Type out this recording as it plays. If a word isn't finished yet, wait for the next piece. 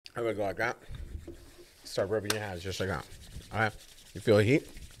I'm gonna go like that. Start rubbing your hands just like that. All right. You feel the heat?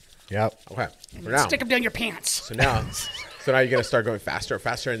 Yep. Okay. For now. Stick them down your pants. So now you're gonna start going faster,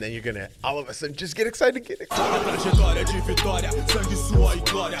 and then you're gonna all of a sudden just get excited.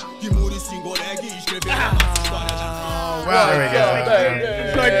 Wow, there we go.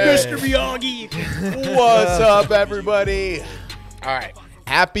 Like Mr. Miyagi. What's up, everybody? All right.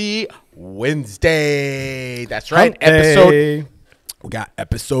 Happy Wednesday. That's right. We got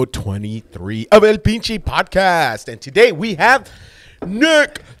episode 23 of El Pinche Podcast. And today we have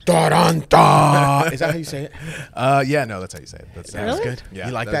Nick Taranta. Is that how you say it? Yeah, no, that's how you say it. That's good. Yeah,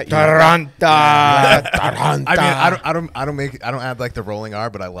 you like that- that? Taranta. I mean, I don't add like the rolling R,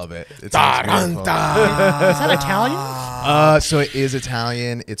 but I love it. It sounds beautiful. Is that Italian? So it is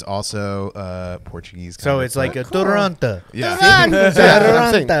Italian. It's also Portuguese. So it's like a Taranta. Yeah.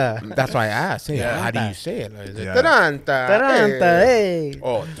 Taranta. That's why I asked. Hey, Yeah. how do you say it? Is it Yeah. Taranta? Taranta, hey.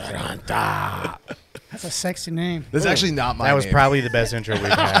 Oh, Taranta. That's a sexy name. This is actually not my That was name. probably the best intro we've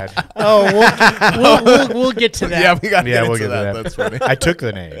had. Oh, we'll get to that. Yeah, we got to Yeah, get we'll into get to that. that. That's funny. I took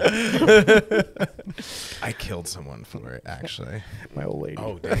the name. I killed someone for it, actually. My old lady.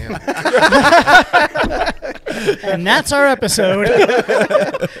 Oh, damn. And that's our episode.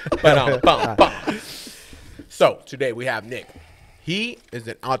 So today we have Nick. He is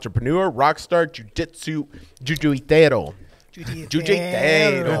an entrepreneur, rock star, jiu-jitsu, jiu-jitero. Jiu-Jitsu.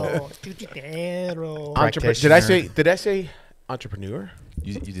 Practitioner. Did I say entrepreneur?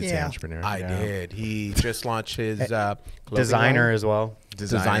 You did say Yeah. entrepreneur. I did. He just launched his clothing Designer line. as well.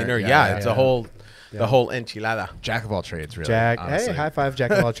 Designer. Yeah, it's a whole the whole enchilada. Jack of all trades, really. Jack. honestly. Hey, high five,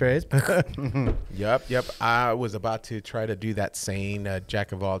 Jack of all trades. Yep. I was about to try to do that saying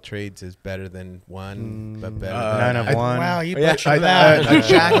jack of all trades is better than one, but better None than of one. Wow, you Yeah, butchered that. A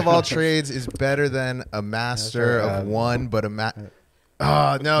jack of all trades is better than a master of one, but oh no,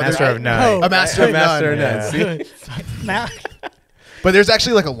 Master there- of none. A master of Master none. of none. See? Now, But there's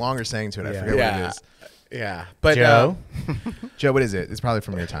actually like a longer saying to it. I Yeah. forget what it is. Yeah. But Joe. Joe, what is it? It's probably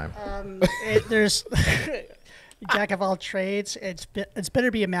from your time. there's jack of all trades. It's better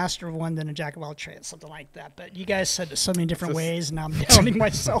to be a master of one than a jack of all trades, something like that. But you guys said it so many different ways, and now I'm downing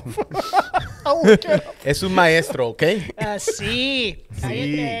myself. I'll look it up. es un maestro, okay? Sí.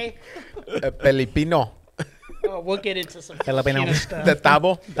 Okay. Filipino. Oh, we'll get into some Filipino. Filipino stuff. The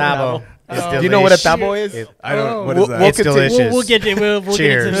tabo. Tabo. It's Do you know what a delish. tabo is? I don't. Oh. What is that? It's delicious. We'll get to we'll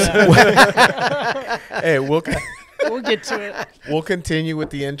Cheers. get into that. Hey, we'll We'll get to it. we'll continue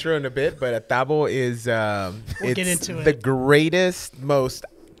with the intro in a bit, but a tabo is We'll get it's into the it. greatest, most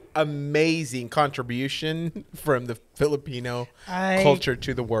amazing contribution from the Filipino culture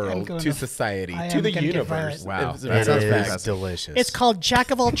to the world, gonna- to society, I to am the gonna get universe. violent. Wow. As a That matter of sounds fact. fantastic. delicious. It's called jack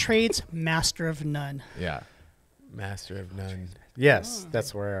of all trades, master of none. Yeah. Master of none, Yes,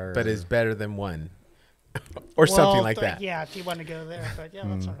 that's where our... but is better than one, or something like that. Yeah, if you want to go there, but yeah,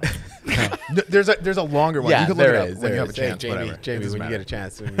 that's all right. No, there's a longer one. Yeah, you can look there it up is. when you There have a is. Hey, chance. Jamie, whatever. It Jamie, doesn't when you get a matter.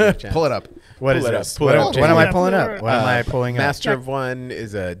 chance, when you get a chance. Pull it up. What is Pull it this? up, pull What, it up, what Jamie. am I Yeah, pulling pull up? it up. What am I pulling up? Master of one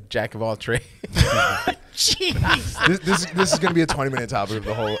is a jack of all trades. Jeez. This is going to be a 20-minute topic of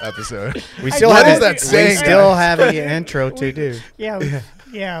the whole episode. We still What have is that We saying, still guys? have an intro to do. Yeah.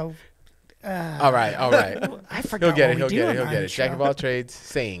 All right. I forgot. He'll get what it. we He'll do get it. on He'll our get it. Jack show. of all trades,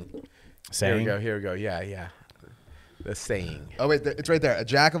 saying. Saying. Here we go. Yeah. The saying. Oh wait, it's right there. A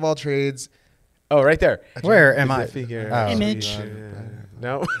jack of all trades. Oh, right there. Where am Is I? the figure. Oh. Image.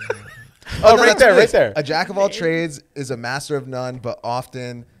 No. Oh, Oh, no, right that's there. what it Right is. there. A jack of all trades is a master of none, but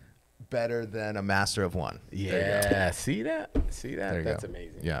often better than a master of one. Yeah. See that? There you That's go.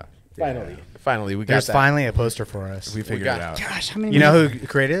 amazing. Yeah. Finally, we got There's that. finally a poster for us. We figured got it out. Gosh, how many? You know who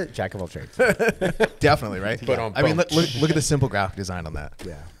created it? Jack of all trades. Definitely, right? But on I mean, both. look at the simple graphic design on that.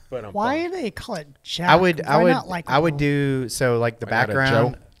 Yeah. Why do they call it jack? I would Why not like I would do so like the I got a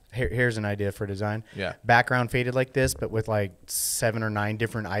background. Joe. Here's an idea for design. Yeah. Background faded like this, but with like 7 or 9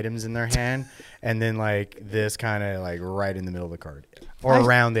 different items in their hand, and then like this kind of like right in the middle of the card, or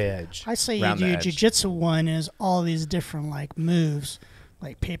around the edge. I say you Round the do edge. jiu-jitsu one is all these different like moves,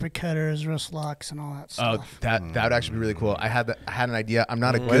 like paper cutters, wrist locks, and all that Oh, stuff. that would actually be really cool. I had an idea. I'm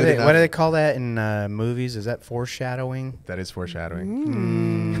not a What do, good they, enough. what do they call that in movies? Is that foreshadowing? That is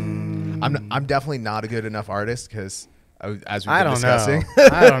foreshadowing. I'm definitely not a good enough artist because as we've I been don't know. discussing.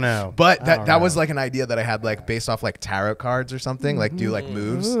 I don't know. But I that don't was know. like an idea that I had like based off like tarot cards or something. Like do like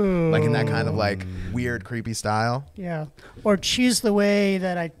moves like in that kind of like weird creepy style. Yeah, or choose the way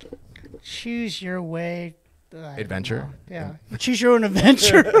that I choose your way. I don't Adventure? know. Yeah, choose your own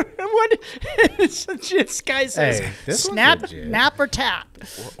adventure. This guy says, Hey, this one's snap, legit. nap, or tap.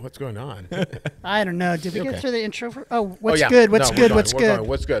 What's going on? I don't know. Did we get Okay. through the intro? What's yeah. good? What's No, good? we're What's going. good?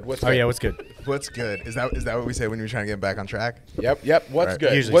 What's good? What's Oh good? yeah, what's good? What's good? Is that what we say when you're trying to get back on track? Yep. What's Right.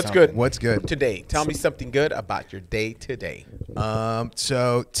 good? Usually What's something. good? What's good? Today? Tell me something good about your day today.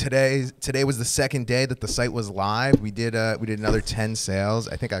 So today was the second day that the site was live. We did another 10 sales.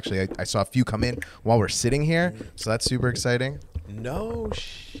 I think actually I saw a few come in while we're sitting here, so that's super exciting. No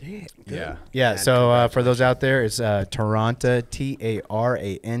shit. Good. Yeah. Yeah. So for those out there, it's Taranta,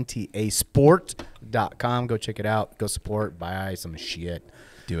 Taranta sport.com. Go check it out. Go support. Buy some shit.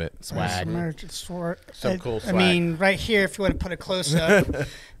 Do it. Swag. Merch, it's for- Some cool I swag. mean, right here, if you want to put a close up.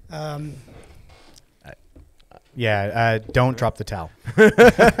 Yeah. Don't drop the towel.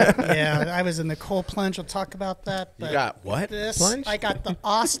 Yeah, I was in the cold plunge. We'll talk about that. You But got what? this, Plunge? I got the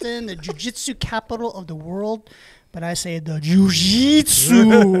Austin, the Jiu-Jitsu capital of the world. But I say the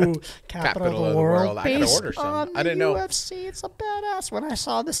Jiu-Jitsu capital of the world. I gotta Based order some. on I didn't the know. UFC. It's a badass. When I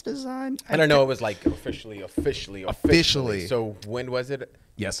saw this design, I don't know. It was like officially. Officially. So when was it?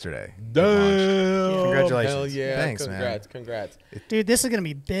 Yesterday. Congratulations. Hell yeah! Thanks, man. Congrats. Dude, this is gonna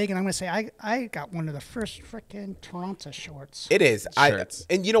be big, and I'm gonna say I got one of the first freaking Taranta shorts. It is. Shirts.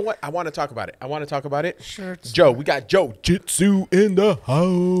 And you know what? I want to talk about it. Shirts. Joe, we got Jiu-Jitsu in the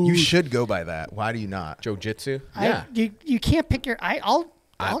house. You should go by that. Why do you not? Jiu-Jitsu? Yeah. You can't pick your. I'll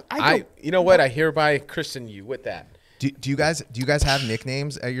go. You know what? I hereby christen you with that. Do you guys have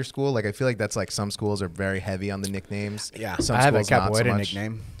nicknames at your school? Like I feel like that's like some schools are very heavy on the nicknames. Yeah. Some I have a schools not so capoeira much.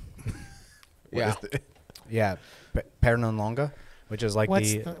 nickname. Yeah. Yeah, Pernalonga, which is like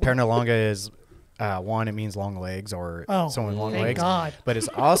What's the the- Pernalonga is one. It means long legs or Oh, someone with long thank legs. God. But it's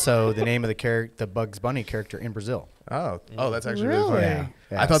also the name of the Bugs Bunny character in Brazil. Oh, that's actually Really? really funny.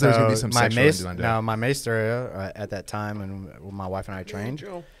 I thought there was gonna be some sexual innuendo. No, my maester at that time, and my wife and I trained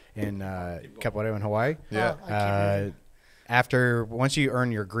Joe. in capoeira in Hawaii. Yeah. Oh, I can't believe it. Once you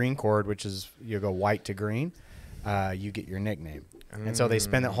earn your green cord, which is you go white to green, you get your nickname. And so they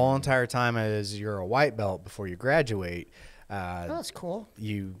spend the whole entire time as you're a white belt before you graduate. Oh, that's cool.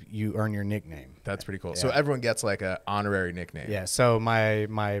 You earn your nickname. That's pretty cool. So Yeah. everyone gets like a honorary nickname. Yeah. So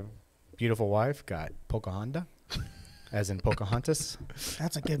my beautiful wife got Pocahontas, as in Pocahontas.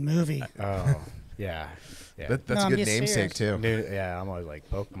 That's a good movie. Oh yeah. Yeah. That's No, a I'm good just namesake serious. too. Dude, yeah, I'm always like,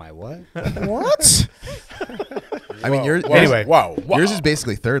 poke my what? What? I mean, yours. Whoa, Anyway. Whoa. Yours is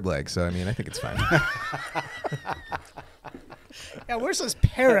basically third leg, so I mean, I think it's fine. Yeah, where's this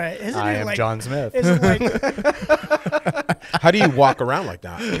para? Isn't I it am like John Smith. Is it like How do you walk around like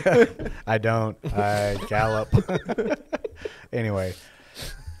that? I don't. I gallop. Anyway.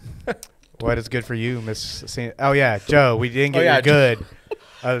 What is good for you, Miss? Oh yeah, Joe. We didn't get you good.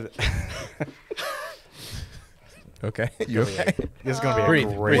 Okay, you okay? This is gonna be a Breathe,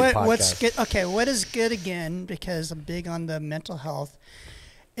 great breathe. podcast. what's good? Okay, what is good again? Because I'm big on the mental health.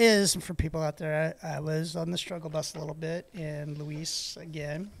 Is for people out there. I was on the struggle bus a little bit, and Luis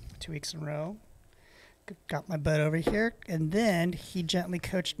again, 2 weeks in a row. Got my butt over here, and then he gently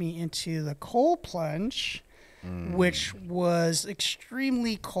coached me into the cold plunge, which was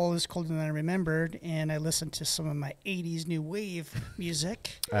extremely cold. It was colder than I remembered, and I listened to some of my 80s new wave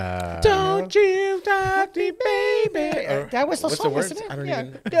music. Don't you talk to me, baby. That was the What's song, the words? wasn't it? I don't Yeah.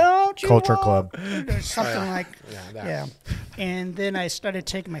 even. Don't you Culture walk- Club. Or something like that. yeah. And then I started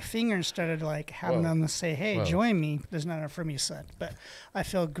taking my finger and started like having Whoa. them say, "Hey, Whoa. join me." There's not enough room, you said, but I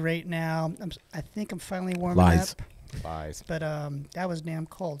feel great now. I think I'm finally warming Lies. up. Lies. But that was damn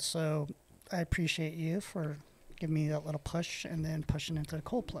cold. So I appreciate you for giving me that little push and then pushing into the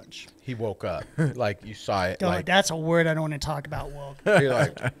cold plunge. He woke up. Like you saw it. Don't, Like, that's a word I don't want to talk about. Woke. you're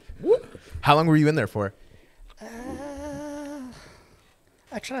like, How long were you in there for? I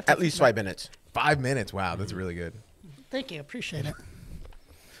try not to at least 5 minutes. 5 minutes. Wow, that's really good. Thank you. Appreciate it.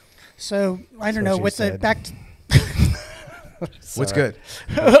 So I don't what know. she With the said. back to What's good?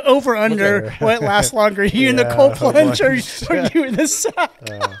 over under, Okay. what lasts longer? You in the Yeah, cold plunge or what? you in the sack?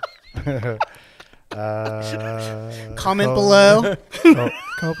 Comment Cold- below.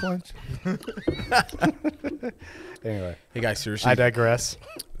 Cold plunge. Anyway, Hey guys, seriously, I digress.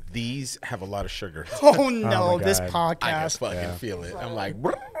 these have a lot of sugar. Oh no, my this God. I can podcast. fucking Yeah. feel it. I'm like,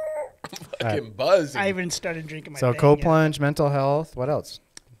 I'm fucking buzzing. I even started drinking my So thing cold yet. plunge, mental health. What else?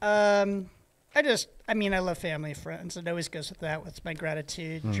 I mean, I love family, friends. It always goes with that. With my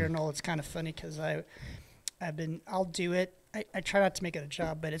gratitude journal, it's kind of funny because I'll do it. I try not to make it a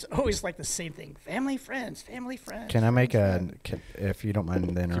job, but it's always like the same thing. Family, friends, family, friends. Can I make family, if you don't mind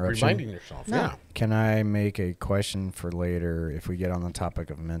the Keep interruption? reminding yourself. No. Yeah. Can I make a question for later if we get on the topic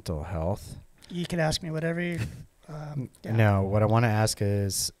of mental health? You can ask me whatever Yeah. No, what I want to ask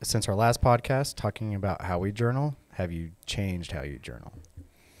is, since our last podcast talking about how we journal, have you changed how you journal?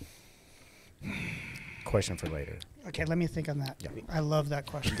 Question for later. Okay, let me think on that. Yeah. I love that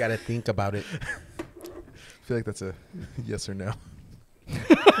question. You got to think about it. I feel like that's a yes or no.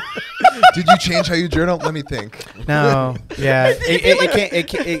 Did you change how you journal? Let me think. No, yeah,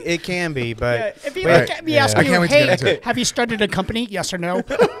 it can be, but If you Wait, look at me yeah. asking I you, can't wait to get into hey, it. have you started a company? Yes or no?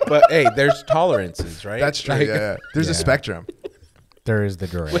 But hey, there's tolerances, right? That's true. Like, Yeah. There's a Yeah. spectrum. there is the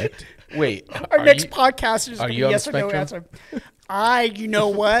direct. Wait, Our are next you- podcast is are gonna be you on the yes or no spectrum? answer. You know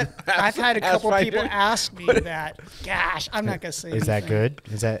what? I've had a Ask couple my people dude. ask me that. Gosh, I'm not gonna say. Is that anything. good?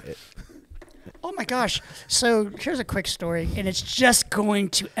 Is that Oh my gosh! So here's a quick story, and it's just going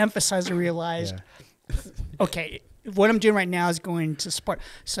to emphasize and realize. Yeah. Okay, what I'm doing right now is going to support.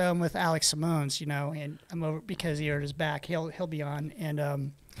 So I'm with Alex Simone's, and I'm over because he hurt his back. He'll be on and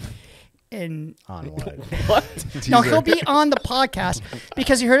on what? What? no, he'll be on the podcast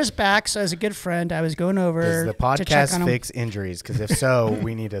because he hurt his back. So as a good friend, I was going over Does the to check podcast on him. fix injuries? Because if so,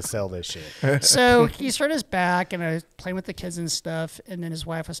 we need to sell this shit. So he's hurt his back, and I was playing with the kids and stuff. And then his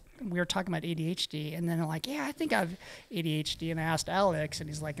wife we were talking about ADHD, and then I'm like, yeah, I think I have ADHD. And I asked Alex, and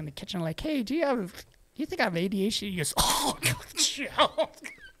he's like in the kitchen, like, hey, do you think I have ADHD? He goes, oh, God.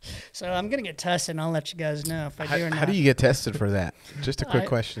 So I'm gonna get tested, and I'll let you guys know if I do or not. How do you get tested for that? Just a quick I-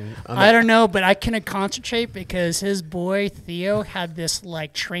 question. I don't know, but I couldn't concentrate because his boy Theo had this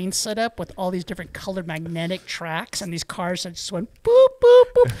like train set up with all these different colored magnetic tracks, and these cars that just went boop boop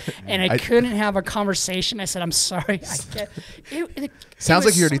boop, and I couldn't have a conversation. I said, "I'm sorry, I can't." It Sounds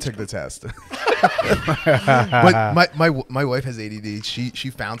was like you already so- took the test. my wife has ADD. She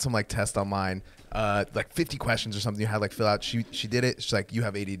found some like test online, like 50 questions or something you had like fill out. She did it. She's like, you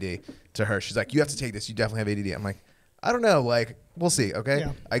have ADD. To her, she's like, you have to take this. You definitely have ADD. I'm like, I don't know. Like, we'll see. Okay.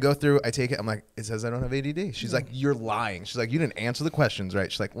 Yeah. I go through. I take it. I'm like, it says I don't have ADD. She's like, you're lying. She's like, you didn't answer the questions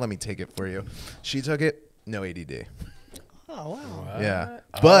right. She's like, let me take it for you. She took it. No ADD. Oh wow! Yeah.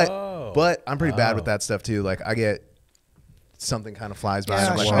 Oh. But I'm pretty bad with that stuff too. Like I get something kind of flies by. Yeah, and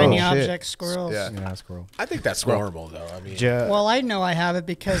I'm like, shiny oh, shit. objects, squirrels. Yeah. Yeah, squirrel. I think that's normal, though. I mean, Well, I know I have it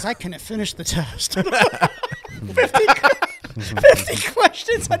because I couldn't finish the test. 50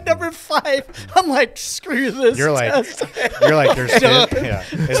 questions on number 5. I'm like, screw this You're like, test. there's 50? Yeah.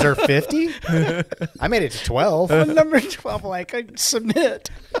 Is there 50? I made it to 12. On number 12, like, I submit.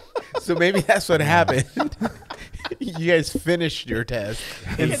 so maybe that's what happened. You guys finished your test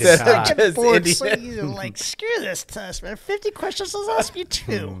did instead not. of just Bored, ending so it. easy. Like, screw this test, man. 50 questions, let's ask you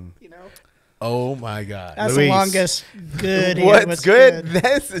 2. You know, Oh my God! that's Luis. the longest. Good. Ian, What's good?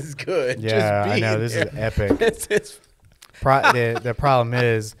 This is good. Yeah, just I being know. This is there. epic. This is The problem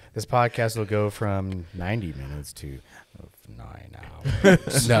is this podcast will go from 90 minutes to 9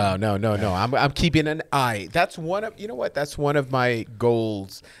 hours. No. I'm keeping an eye. That's one of That's one of my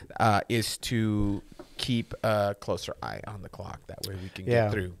goals is to keep a closer eye on the clock. That way we can Yeah.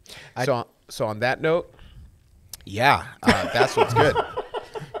 get through. So on that note, yeah, that's what's good.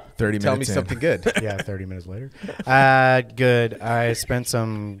 30 Tell me minutes in. something good. Yeah, 30 minutes later. Good. I spent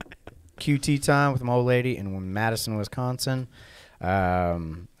some QT time with my old lady in Madison, Wisconsin.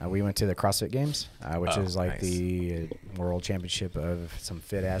 We went to the CrossFit Games, which is like nice. the world championship of some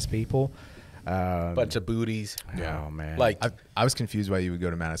fit ass people. Bunch of booties. Oh man, Like I was confused why you would go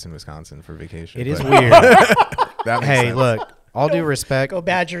to Madison, Wisconsin for vacation. it is but weird. That makes Hey, sense. look, all due respect, Go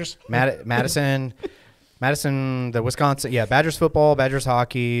Badgers. Madison, the Wisconsin, Badgers football, Badgers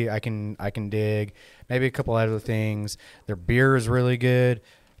hockey. I can dig. Maybe a couple other things. Their beer is really good.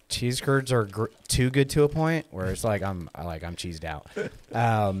 Cheese curds are too good to a point where it's like I'm cheesed out.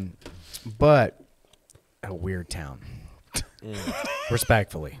 But a weird town.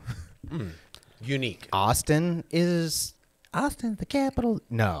 Respectfully, unique. Austin the capital.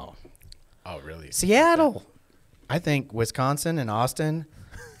 No, Oh, really? Seattle. I think Wisconsin and Austin.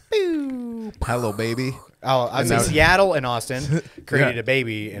 Hello, baby. Oh, I say that- Seattle and Austin created Yeah. a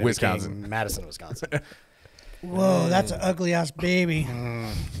baby in Wisconsin. Wisconsin, Madison, Wisconsin. Whoa, that's an ugly ass baby.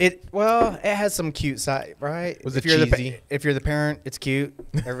 It has some cute side, right? Was if it you're cheesy? if you're the parent, it's cute.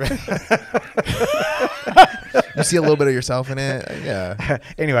 You see a little bit of yourself in it. Yeah.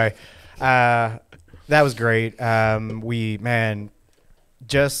 Anyway, that was great.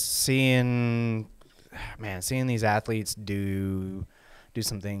 Just seeing these athletes do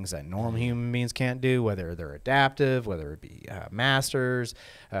some things that normal human beings can't do, whether they're adaptive, whether it be masters,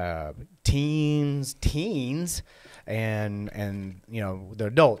 teens, and the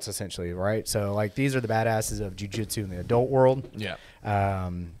adults essentially, right? So like these are the badasses of jiu-jitsu in the adult world. Yeah.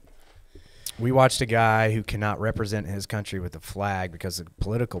 we watched a guy who cannot represent his country with a flag because of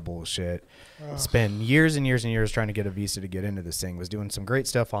political bullshit spend years and years and years trying to get a visa to get into this thing, was doing some great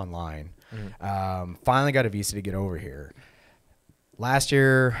stuff online. Finally got a visa to get over here. Last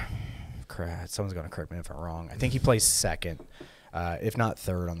year, someone's going to correct me if I'm wrong, I think he placed second, if not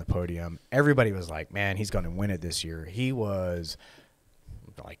third on the podium. Everybody was like, man, he's going to win it this year. He was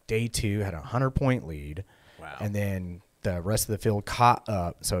like day 2, had a 100-point lead. Wow. And then the rest of the field caught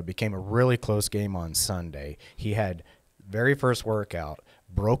up, so it became a really close game on Sunday. He had very first workout,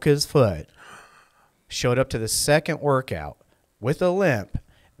 broke his foot, showed up to the second workout with a limp.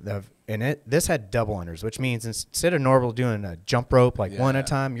 This had double unders, which means instead of normal doing a jump rope like one at a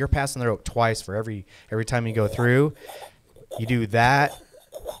time, you're passing the rope twice for every time you go through. You do that.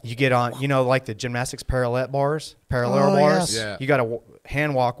 You get on, like the gymnastics parallel bars. Yes. Yeah. You got to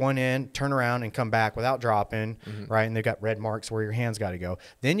hand walk one in, turn around, and come back without dropping, right? And they've got red marks where your hands got to go.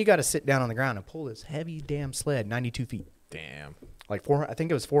 Then you got to sit down on the ground and pull this heavy damn sled, 92 feet. Damn. Like I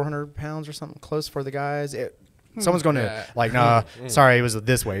think it was 400 pounds or something close for the guys. Someone's going to nah, sorry, it was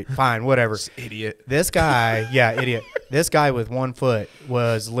this weight. Fine, whatever. Idiot. This guy, idiot. This guy with one foot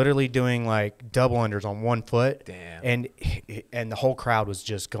was literally doing like double unders on one foot. Damn. And the whole crowd was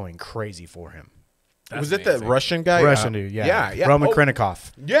just going crazy for him. Was it the Russian guy? Russian dude, yeah. Yeah. Roman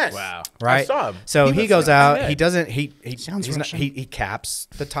Krinikov. Yes. Wow. Right. I saw him. So he goes out. He doesn't. Sounds he's not, Russian. he caps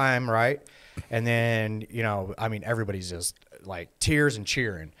the time, right? And then everybody's just like tears and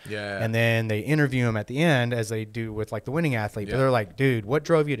cheering. Yeah. And then they interview him at the end, as they do with like the winning athlete. But they're like, dude, what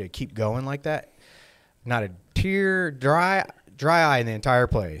drove you to keep going like that? Not a tear, dry eye in the entire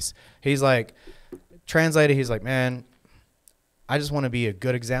place. He's like, translated. He's like, man, I just want to be a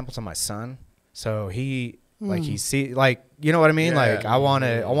good example to my son. So he see, like, you know what I mean? Yeah. Like I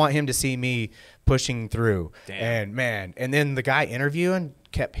want him to see me pushing through. Damn. And then the guy interviewing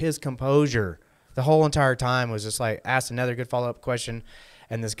kept his composure the whole entire time, was just like, asked another good follow-up question.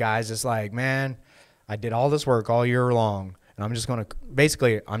 And this guy's just like, man, I did all this work all year long, and I'm just going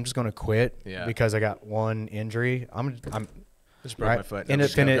to quit because I got one injury. I'm Just broke my foot.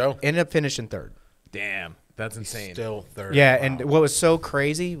 Ended up finishing third. Damn. That's insane. Still third. Yeah, and what was so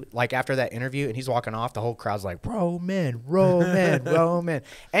crazy, like after that interview, and he's walking off, the whole crowd's like, Roman.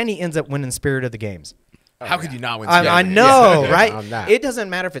 And he ends up winning Spirit of the Games. How could you not win? I know, Yeah. right? On that. It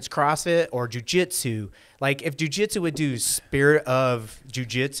doesn't matter if it's CrossFit or Jiu-Jitsu. Like, if Jiu-Jitsu would do Spirit of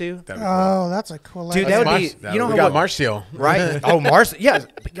Jiu-Jitsu, Oh, that's a cool. dude, idea. that would be, That you know We what, got Marcio. right? Oh, Marcy, yeah,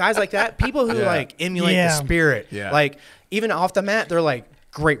 guys like that, people who like emulate the spirit, Yeah. even off the mat, they're like,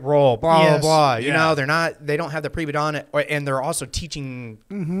 great roll, blah Yes. blah blah. You Yeah. know, they don't have the pre-bid on it, and they're also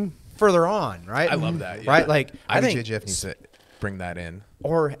teaching further on, right? I love that. Yeah. Right? Like, I think, IBJJF needs to bring that in.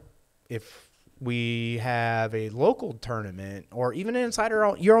 or if we have a local tournament, or even inside your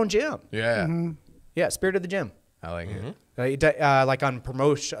own gym, Yeah. Spirit of the Gym. I like it. Like on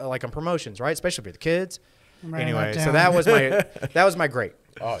promotions, right? Especially for the kids. Writing Anyway, that so down. that was my great.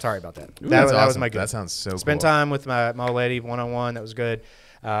 Sorry about that. Ooh, that that's was awesome. my good. That sounds so Spend cool. time with my old lady one-on-one. That was good.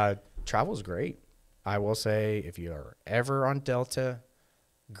 Travel's great. I will say, if you are ever on Delta,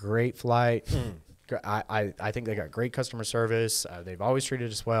 great flight. I think they got great customer service. They've always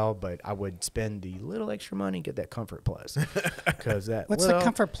treated us well, but I would spend the little extra money and get that Comfort Plus. Because What's the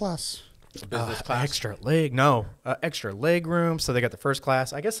Comfort Plus? Business class. Extra leg room. So they got the first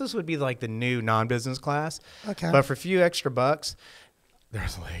class. I guess this would be like the new non-business class. Okay. But for a few extra bucks,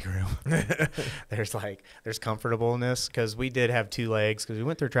 there's a leg room. there's comfortableness, because we did have two legs, because we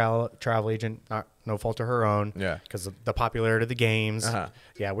went through travel agent, no fault of her own. Yeah. Because of the popularity of the games.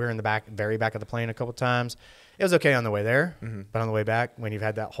 Yeah, we were in the very back of the plane a couple times. It was okay on the way there, but on the way back, when you've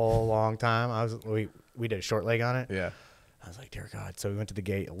had that whole long time, we did a short leg on it. Yeah. I was like, dear God. So we went to the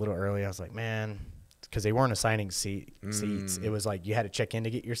gate a little early. I was like, man, because they weren't assigning seats. It was like you had to check in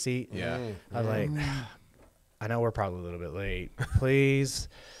to get your seat. Yeah. I was like, I know we're probably a little bit late. Please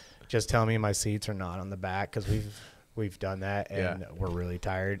just tell me my seats are not on the back, because we've done that, and we're really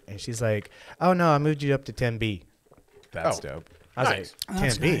tired. And she's like, oh, no, I moved you up to 10B. That's dope. I was Nice. like,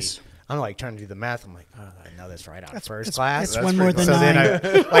 That's 10B? nice. I'm like trying to do the math. I'm like, oh, I know that's right out of first class. It's one more than So then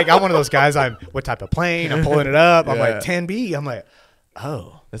nine. I'm one of those guys. What type of plane? I'm pulling it up. I'm Yeah. like 10B. I'm like,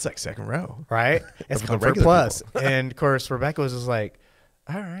 oh, That's like second row. right. It's the Comfort regular Plus. And of course, Rebecca was just like,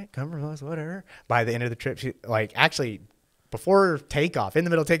 all right, Comfort Plus, whatever. By the end of the trip, she actually before takeoff, in the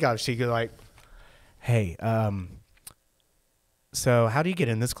middle of takeoff, she was like, hey, so how do you get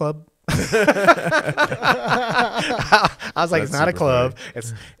in this club? I was like, That's it's not a super club.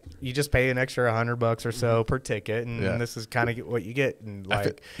 It's you just pay an extra $100 or so per ticket, and Yeah. this is kind of what you get. And I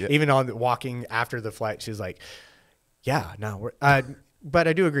like, yeah. even on walking after the flight, she's like, yeah, no, but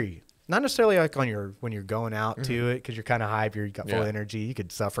I do agree. Not necessarily like when you're going out to it because you're kind of hyped, you got full energy. You could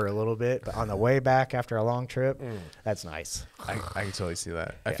suffer a little bit, but on the way back after a long trip, that's nice. I can totally see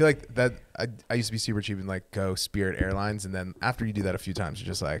that. I feel like that. I used to be super cheap and like go Spirit Airlines, and then after you do that a few times, you're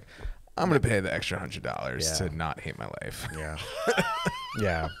just like, I'm gonna pay the extra $100 to not hate my life. Yeah,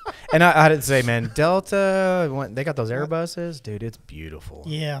 yeah. And I had to say, man, Delta, they got those Airbuses, dude. It's beautiful.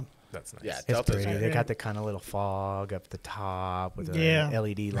 Yeah. That's nice. Yeah, It's Delta's pretty. They got the kind of little fog up the top with the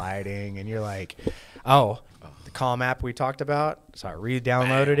LED lighting, and you're like, oh, the Calm app we talked about. So I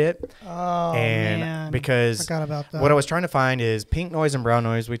re-downloaded it. Oh, and man. because Forgot about that. what I was trying to find is pink noise and brown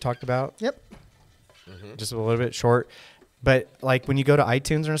noise we talked about. Yep. Just a little bit short. But like when you go to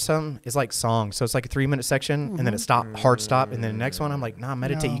iTunes or something, it's like songs. So it's like a 3-minute section and then it hard stop. And then the next one, I'm like, nah,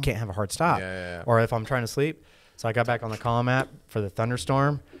 meditate. No. You can't have a hard stop. Yeah. Or if I'm trying to sleep. So I got back on the Calm app for the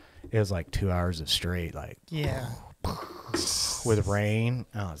thunderstorm. It was like 2 hours of straight, like Yeah. with rain.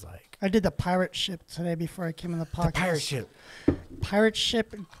 I was like, I did the pirate ship today before I came in the podcast. pirate ship. Pirate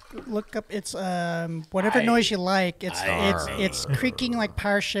ship. Look up. It's whatever noise you like. It's creaking like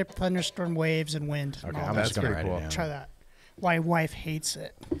pirate ship, thunderstorm waves, and wind. Okay, and all I'm that. just going to pretty write cool. it down. Try that. My wife hates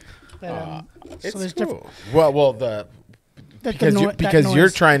it. But, It's so there's cool. Well, because you're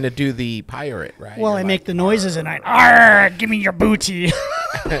trying to do the pirate, right? Well, You're I like, make the noises and I give me your booty.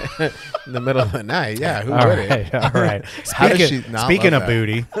 in the middle of the night. Yeah, who All would it? right, all right. How does she not Speaking love of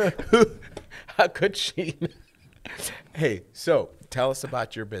that? booty, How could she? Hey, so tell us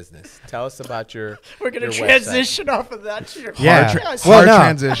about your business. Tell us about your. We're gonna your website. transition off of that. To your yeah. podcast. Hard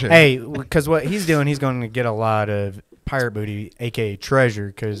transition. Hey, because what he's doing, he's going to get a lot of pirate booty, aka treasure,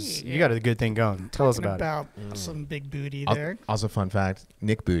 because you got a good thing going. Tell us about it. Some big booty Al- there. Also, fun fact: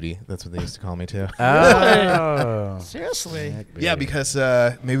 Nick Booty. That's what they used to call me too. Oh, Seriously, Yeah, because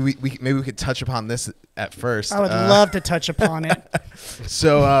maybe we could touch upon this at first. I would love to touch upon it.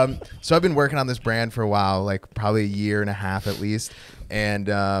 So I've been working on this brand for a while, like probably a year and a half at least, and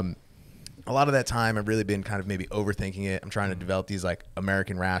a lot of that time I've really been kind of maybe overthinking it. I'm trying to develop these like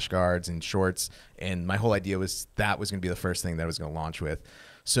American rash guards and shorts, and my whole idea was that was going to be the first thing that I was going to launch with.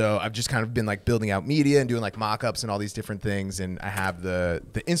 So I've just kind of been like building out media and doing like mock-ups and all these different things, and I have the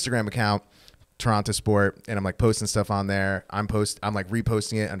Instagram account, Taranta Sport, and I'm like posting stuff on there. I'm like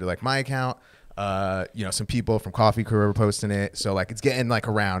reposting it under like my account. Some people from Coffee Crew are posting it, so like it's getting like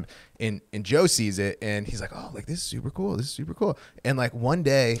around, and Joe sees it and he's like, oh, like this is super cool, and like one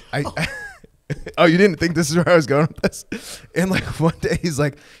day oh, you didn't think this is where I was going with this? And like one day he's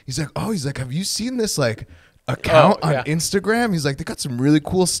like have you seen this like account on Instagram? He's like, they got some really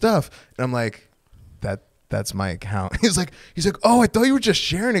cool stuff, and I'm like, that's my account. He's like, oh, I thought you were just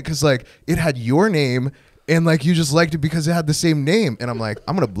sharing it because like it had your name and like you just liked it because it had the same name. And I'm like,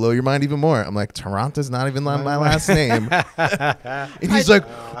 I'm gonna blow your mind even more. I'm like, Taranta's not even my last name. And he's like,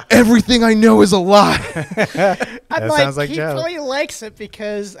 everything I know is a lie. I'm That sounds like he Joe. probably likes it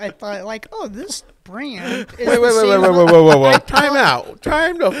because I thought like, oh, this brand. Is Wait, the same whoa. Time out.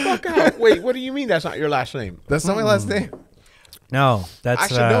 Time the fuck out. Wait, what do you mean that's not your last name? That's not my last name. no, that's I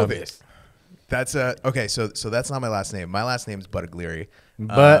should know this. That's okay. So that's not my last name. My last name is Buttaglieri.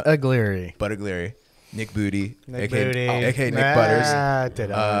 But Aguirre. Buttaglieri. Nick Booty, Nick aka, Booty. aka Nick Butters.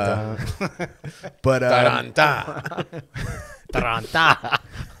 Da-da-da. But Taranta.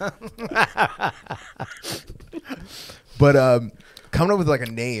 but coming up with like a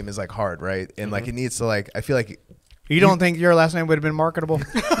name is like hard, right? And like it needs to like, I feel like You don't think your last name would have been marketable?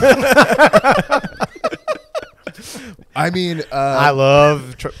 I mean, I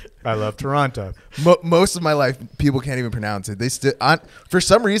love Toronto. most of my life, people can't even pronounce it. They still, for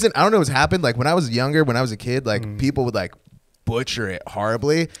some reason, I don't know what's happened. Like when I was younger, when I was a kid, like people would like butcher it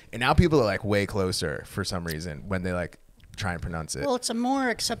horribly, and now people are like way closer for some reason when they like try and pronounce it. Well, it's a more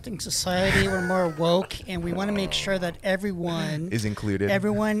accepting society. We're more woke, and we want to make sure that everyone Is included.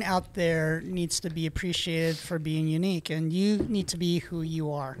 Everyone out there needs to be appreciated for being unique, and you need to be who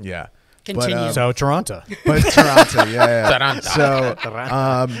you are. Yeah. Continue. So Toronto. But Toronto, yeah. Taranta. So,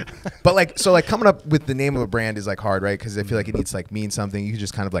 but coming up with the name of a brand is like hard, right? Because I feel like it needs to like mean something. You can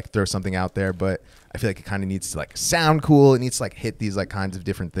just kind of like throw something out there, but I feel like it kind of needs to like sound cool. It needs to like hit these like kinds of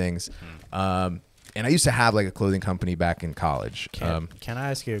different things. And I used to have like a clothing company back in college. Can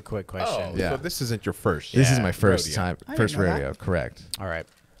I ask you a quick question? Oh, Yeah. so this isn't your first. This is my first rodeo. time, I first didn't know that. rodeo, correct? All right.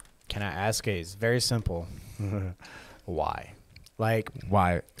 Can I ask a it's very simple. Why? Like,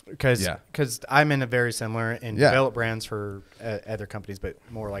 Why? because Yeah. I'm in a very similar and Yeah. develop brands for other companies, but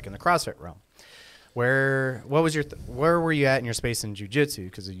more like in the CrossFit realm. Where were you at in your space in jiu-jitsu?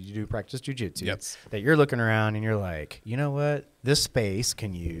 Because you do practice jiu-jitsu. Yep. That you're looking around and you're like, you know what? This space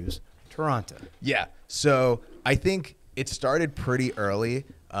can use Toronto. Yeah. So I think it started pretty early.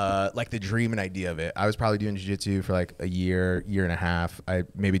 Like the dream and idea of it. I was probably doing jiu-jitsu for like a year and a half. I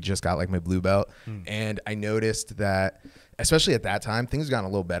maybe just got like my blue belt. And I noticed that, especially at that time, things have gotten a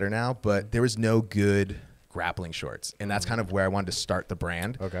little better now, but there was no good grappling shorts. And that's kind of where I wanted to start the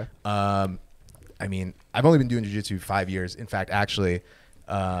brand. Okay. I mean, I've only been doing jiu-jitsu 5 years. In fact, actually,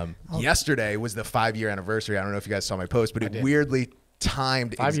 yesterday was the 5-year anniversary. I don't know if you guys saw my post, but it weirdly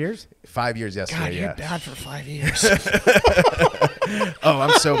timed 5 years? 5 years yesterday. God, yeah. you're bad for 5 years. Oh,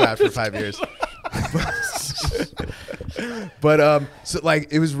 I'm so bad for 5 years. But so like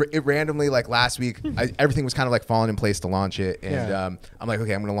it randomly like last week, everything was kind of like falling in place to launch it, and I'm like,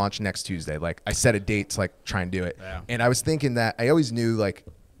 okay, I'm gonna launch next Tuesday. Like I set a date to like try and do it, and I was thinking that I always knew like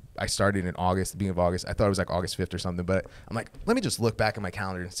I started in August, the beginning of August. I thought it was like August 5th or something, but I'm like, let me just look back at my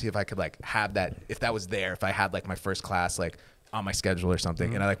calendar and see if I could like have that, if that was there, if I had like my first class like on my schedule or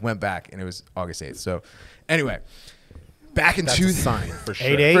something, and I like went back and it was August 8th. So anyway. Back in That's a sign for sure.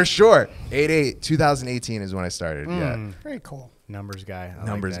 8-8? For sure. 8-8, 2018 is when I started. Yeah. Very cool. Numbers guy. I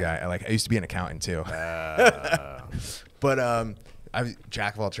Numbers like that. guy. I used to be an accountant too. But I was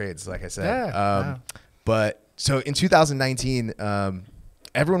jack of all trades, like I said. Yeah. But so in 2019,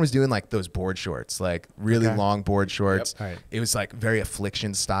 everyone was doing like those board shorts, like really long board shorts. Yep. Right. It was like very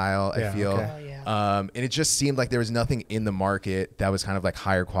affliction style, I feel. okay. Oh, yeah. And it just seemed like there was nothing in the market that was kind of like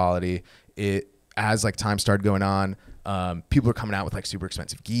higher quality. As like time started going on, people were coming out with like super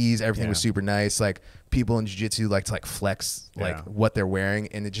expensive gis. Everything was super nice. Like people in jiu-jitsu like to like flex like what they're wearing,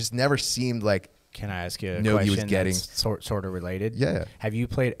 and it just never seemed like. Can I ask you a Nobody was question getting- that's sort of related? Yeah. Have you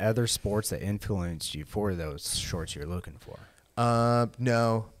played other sports that influenced you for those shorts you're looking for?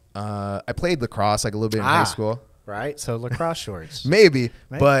 No. I played lacrosse like a little bit in high school. Right. So lacrosse shorts. Maybe,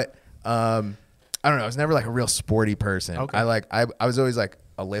 but I don't know. I was never like a real sporty person. Okay. I was always like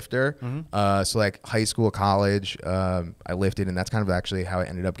a lifter. So like high school, college, I lifted, and that's kind of actually how I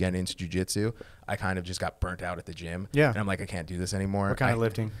ended up getting into jiu-jitsu. I kind of just got burnt out at the gym. Yeah. And I'm like, I can't do this anymore. What kind of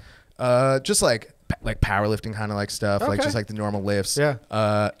lifting? Just like powerlifting kind of like stuff, like just like the normal lifts. Yeah.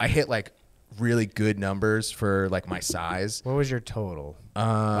 I hit like really good numbers for like my size. What was your total?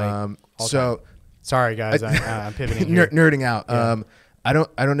 So sorry guys, I'm pivoting here. nerding out. Yeah. I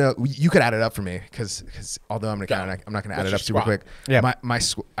don't know. You could add it up for me because although I'm not gonna add it up super quick. Yeah. My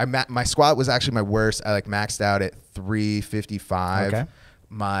squat was actually my worst. I like maxed out at 355. Okay.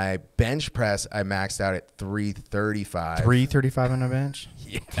 My bench press I maxed out at 335. 335 on a bench.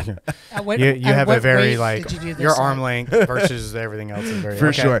 Yeah. You have a very weight like did you do this your at? arm length versus everything else is very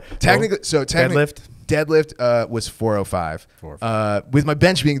For sure. Technically, deadlift was 405. With my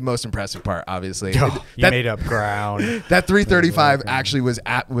bench being the most impressive part, obviously. You made up ground. That 335 actually was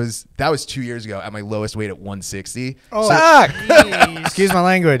 2 years ago at my lowest weight at 160. Oh, Fuck! Excuse my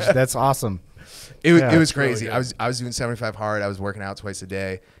language. That's awesome. It was really crazy. good. I was doing 75 hard. I was working out twice a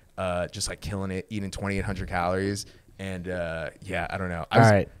day, just like killing it, eating 2,800 calories, and I don't know.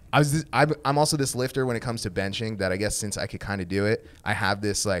 I'm also this lifter when it comes to benching that I guess since I could kind of do it, I have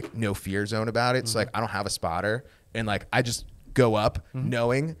this like no fear zone about it. So like I don't have a spotter, and like I just go up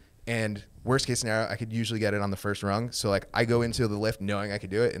knowing, and worst case scenario, I could usually get it on the first rung. So like I go into the lift knowing I could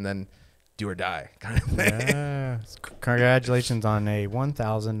do it, and then do or die kind of thing. Yeah. Congratulations on a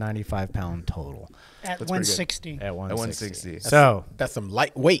 1,095 pound total. At That's 160. At 160. 160. So That's some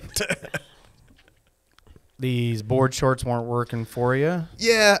lightweight. these board shorts weren't working for you.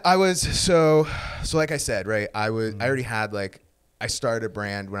 Yeah, I was so like I said, right? I already had like I started a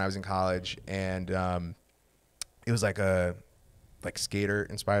brand when I was in college, and it was like a skater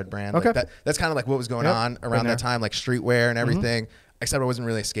inspired brand. Okay. Like that's kind of like what was going on around that time, like streetwear and everything. Except I wasn't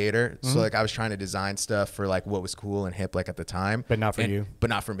really a skater, so like I was trying to design stuff for like what was cool and hip like at the time, But not for you.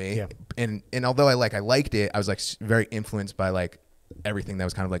 But not for me. Yeah. And although I liked it, I was like very influenced by like everything that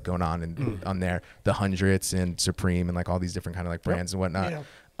was kind of like going on and on there, the Hundreds and Supreme and like all these different kind of like brands and whatnot.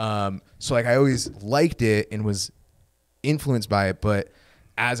 Yeah. So like I always liked it and was influenced by it, but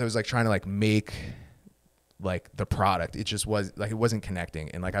as I was like trying to like make like the product, it just was like it wasn't connecting,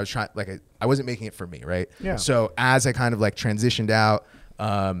 and like I was trying like I wasn't making it for me, right? Yeah. So as I kind of like transitioned out,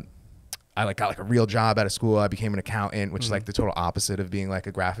 I like got like a real job out of school. I became an accountant, which is like the total opposite of being like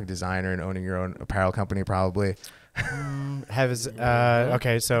a graphic designer and owning your own apparel company, probably.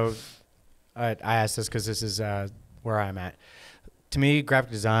 Okay, so I asked this because this is where I'm at. To me, graphic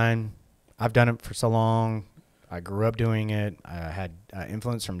design, I've done it for so long. I grew up doing it. I had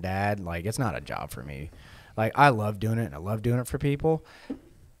influence from dad. Like, it's not a job for me. Like, I love doing it, and I love doing it for people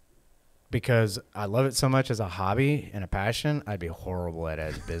because I love it so much as a hobby and a passion. I'd be horrible at it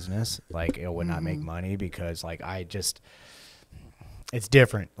as business. Like, it would not make money because, like, It's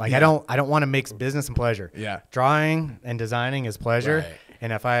different. Like I don't want to mix business and pleasure. Yeah. Drawing and designing is pleasure. Right.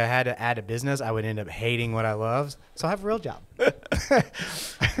 And if I had to add a business, I would end up hating what I love. So I have a real job.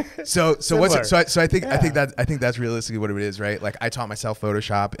 So Similar. what's it, so I think that's realistically what it is, right? Like I taught myself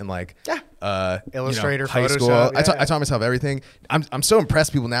Photoshop in like Illustrator, high school. Photoshop, I taught myself everything. I'm so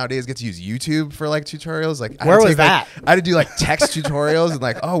impressed people nowadays get to use YouTube for like tutorials. Like Where was that? I had to do like text tutorials and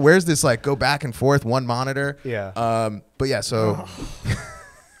like, oh, where's this like go back and forth one monitor? Yeah. But yeah, so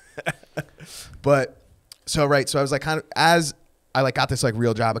so I was like kind of as I like got this like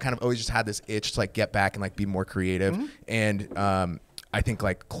real job, I kind of always just had this itch to like get back and like be more creative. And I think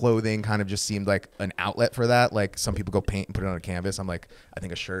like clothing kind of just seemed like an outlet for that. Like some people go paint and put it on a canvas. I'm like, I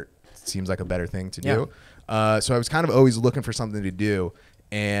think a shirt seems like a better thing to do. So I was kind of always looking for something to do,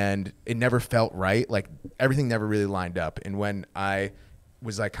 and it never felt right. Like everything never really lined up. And when I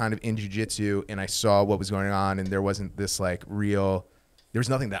was like kind of in jiu-jitsu and I saw what was going on, and there wasn't this like there was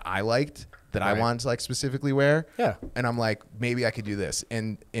nothing that I liked that I wanted to like specifically wear. Yeah. And I'm like, maybe I could do this.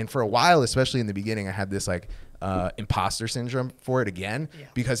 And for a while, especially in the beginning, I had this like imposter syndrome for it again,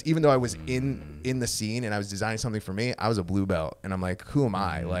 because even though I was in the scene and I was designing something for me, I was a blue belt, and I'm like, who am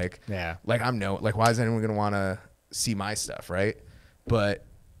I? Like, why is anyone going to want to see my stuff? Right. But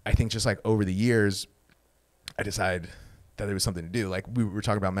I think just like over the years, I decided that there was something to do. Like we were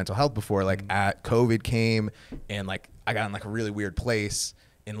talking about mental health before, like at COVID came and like I got in like a really weird place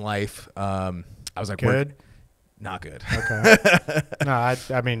in life. I was like, good? Not good. Okay. No,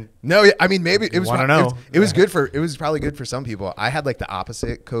 I mean, no, I mean, maybe it was, it was good. it was probably good for some people. I had like the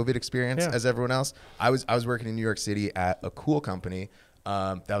opposite COVID experience as everyone else. I was working in New York City at a cool company.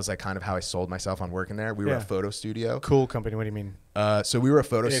 That was like kind of how I sold myself on working there. We were a photo studio. Cool company. What do you mean? So we were a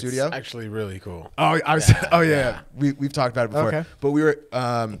photo studio. Actually really cool. Oh, I was, We've talked about it before, but we were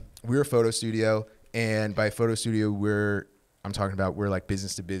a photo studio, and by photo studio, we're like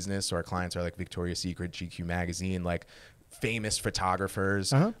business to business. So our clients are like Victoria's Secret, GQ magazine, like famous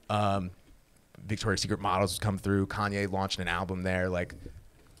photographers. Victoria's Secret models would come through. Kanye launched an album there. Like,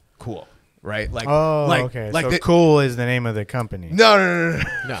 cool, right? Like, okay. Like so cool is the name of the company. No.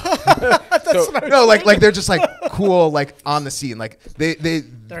 No, like they're just like cool, like on the scene. Like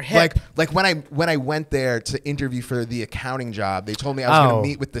they're hip. Like when I went there to interview for the accounting job, they told me I was going to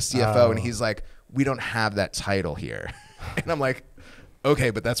meet with the CFO, and he's like, we don't have that title here. And I'm like,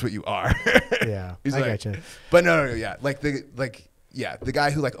 okay, but that's what you are. Yeah, he's I like, gotcha. But no, yeah, the guy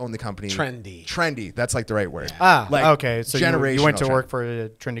who like owned the company. Trendy. That's like the right word. Okay. So you went to work for a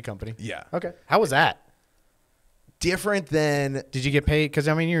trendy company. Yeah. Okay. How was that? Different than. Did you get paid? Because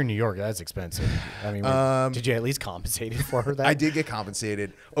I mean, you're in New York. That's expensive. I mean, did you at least compensated for that? I did get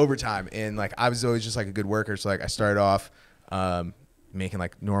compensated over time, and like I was always just like a good worker. So like I started off. Making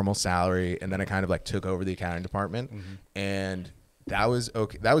like normal salary, and then I kind of like took over the accounting department, and that was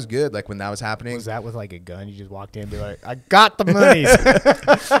okay. That was good. Like when that was happening. Was that with like a gun? You just walked in and be like, I got the monies.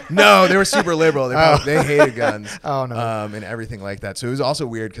 No, they were super liberal. They hated guns. Oh no. And everything like that. So it was also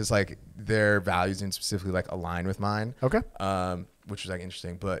weird because like their values didn't specifically like align with mine. Okay. Which was like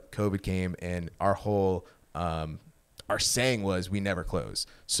interesting. But COVID came, and our whole our saying was we never close.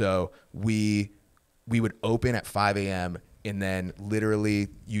 So we would open at 5 a.m. And then literally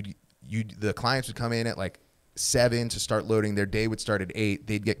the clients would come in at like 7 to start loading. Their day would start at 8.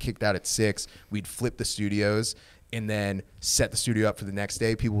 They'd get kicked out at 6. We'd flip the studios and then set the studio up for the next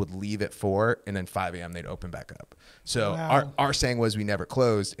day. People would leave at 4, and then 5 a.m. they'd open back up. So our saying was we never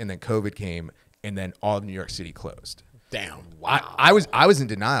closed, and then COVID came, and then all of New York City closed. Damn. Wow. I was in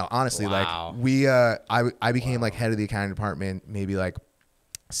denial, honestly. Wow. Like I became like head of the accounting department maybe like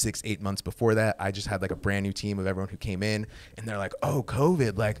 6-8 months before that. I just had like a brand new team of everyone who came in, and they're like, oh,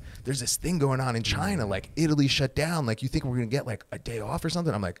 COVID, like there's this thing going on in China, like Italy shut down, like you think we're gonna get like a day off or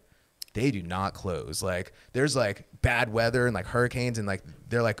something? I'm like, they do not close. Like there's like bad weather and like hurricanes, and like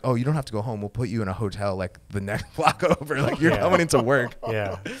they're like, oh, you don't have to go home, we'll put you in a hotel like the next block over, like you're coming into work.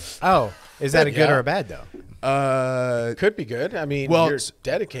 Yeah. Oh, is that a good or a bad though? Could be good. I mean, you're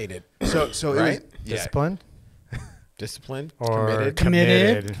dedicated. So right? It was, disciplined. Disciplined or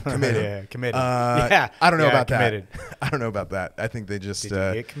committed. Yeah, committed. I don't know about committed. that. I don't know about that. I think they just Did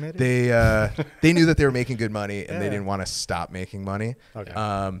you get committed? they knew that they were making good money, and they didn't want to stop making money. Okay.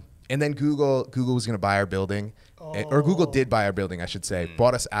 And then Google was going to buy our building, or Google did buy our building, I should say,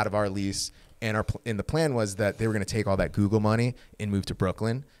 bought us out of our lease, and the plan was that they were going to take all that Google money and move to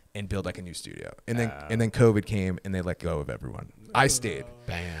Brooklyn and build like a new studio. And then COVID came, and they let go of everyone. I stayed.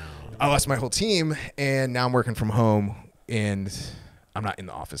 Bam. I lost my whole team, and now I'm working from home, and I'm not in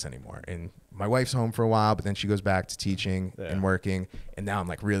the office anymore. And my wife's home for a while, but then she goes back to teaching and working, and now I'm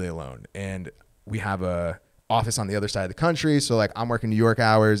like really alone. And we have a office on the other side of the country. So like I'm working New York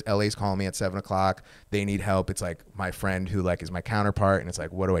hours. LA's calling me at 7 o'clock. They need help. It's like my friend who like is my counterpart. And it's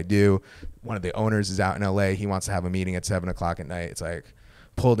like, what do I do? One of the owners is out in LA. He wants to have a meeting at 7 o'clock at night. It's like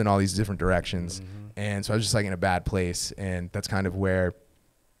pulled in all these different directions. And so I was just like in a bad place. And that's kind of where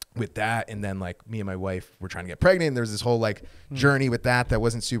with that. And then like me and my wife were trying to get pregnant. And there was this whole like journey with that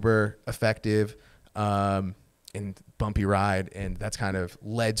wasn't super effective. And bumpy ride, and that's kind of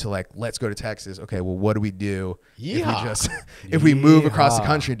led to like, let's go to Texas. Okay, well, what do we do if we move across the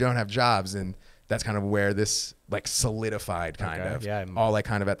country and don't have jobs? And that's kind of where this like solidified kind of all like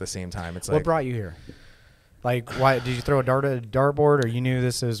kind of at the same time. It's what like, brought you here? Like, why did you throw a dart at a dartboard, or you knew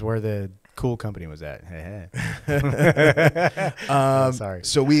this is where the cool company was at? Sorry.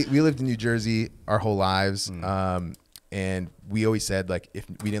 So we lived in New Jersey our whole lives, and we always said like if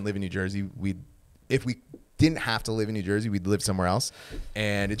we didn't live in New Jersey, if we didn't have to live in New Jersey, we'd live somewhere else.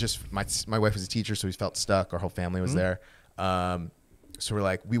 And it just my wife was a teacher, so we felt stuck. Our whole family was there. So we're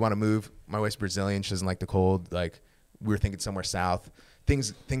like, we want to move. My wife's Brazilian. She doesn't like the cold. Like we were thinking somewhere south.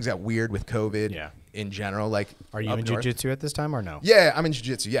 Things got weird with COVID in general. Like, are you in jiu-jitsu at this time or no? Yeah, I'm in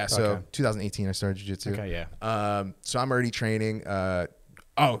jiu-jitsu. Yeah. So 2018 I started jiu-jitsu. Okay. Yeah. So I'm already training.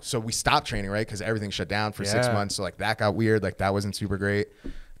 So we stopped training, right? Because everything shut down for 6 months. So like that got weird. Like that wasn't super great.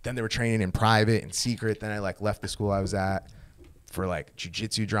 Then they were training in private and secret. Then I like left the school I was at for like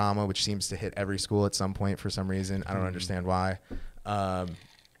jiu-jitsu drama, which seems to hit every school at some point for some reason. I don't understand why. So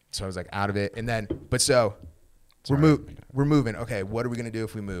I was like out of it. And then, we're moving. Okay, what are we gonna do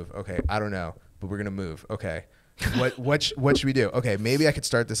if we move? Okay, I don't know, but we're gonna move. Okay, what should we do? Okay, maybe I could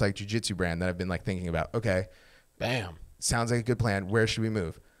start this like jiu-jitsu brand that I've been like thinking about. Okay, bam, sounds like a good plan. Where should we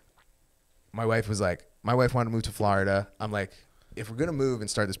move? My wife wanted to move to Florida. I'm like, if we're gonna move and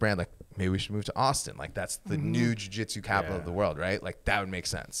start this brand, like maybe we should move to Austin. Like that's the new jiu-jitsu capital of the world, right? Like that would make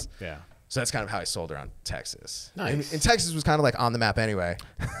sense. Yeah. So that's kind of how I sold her on Texas. Nice. And Texas was kind of like on the map anyway.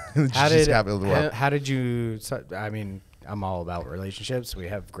 Jiu-jitsu capital of the world. How did you? I mean, I'm all about relationships. We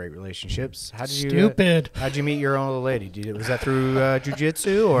have great relationships. How did you? Stupid. How'd you meet your old lady? Was that through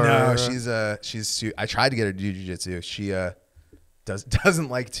jiu-jitsu or? No, I tried to get her to do jiu-jitsu. She doesn't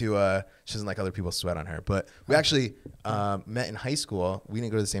like to she doesn't like other people sweat on her. But we actually met in high school. We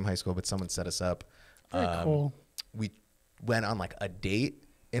didn't go to the same high school, but someone set us up. Very cool. We went on like a date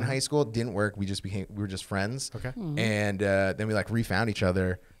in high school. It didn't work. We were just friends. Okay. And then we like refound each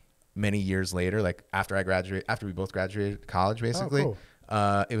other many years later, like after we both graduated college, basically. Oh,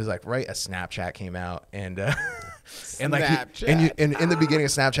 cool. It was like a Snapchat came out, and and Snapchat. and in the beginning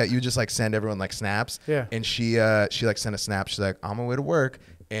of Snapchat, you just like send everyone like snaps. Yeah. And she like sent a snap. She's like, on my way to work,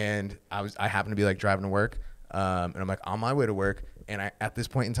 and I happened to be like driving to work, and I'm like on my way to work, and at this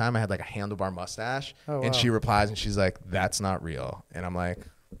point in time I had like a handlebar mustache, and she replies and she's like, that's not real, and I'm like,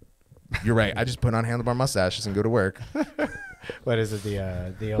 you're right. I just put on handlebar mustaches and go to work. What is it?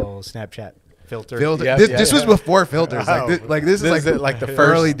 The old Snapchat filter. This was before filters. This is like the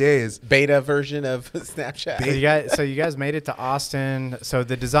early days beta version of Snapchat. So you guys made it to Austin. So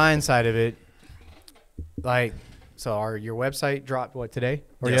the design side of it, like, so your website dropped today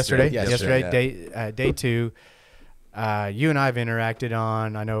or yesterday? Yesterday, yeah. Day 2. You and I've interacted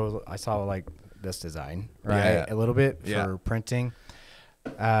on. I know I saw like this design, right? A little bit for printing.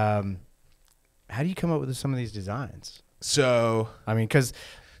 How do you come up with some of these designs? So I mean, because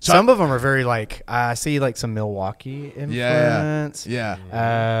some of them are very like, I see like some Milwaukee influence.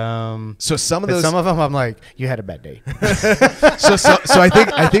 So some of them I'm like, you had a bad day. so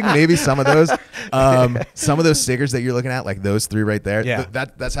I think maybe some of those stickers that you're looking at, like those 3 right there. Yeah.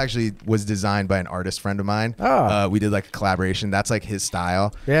 That's actually was designed by an artist friend of mine. Oh. We did like a collaboration. That's like his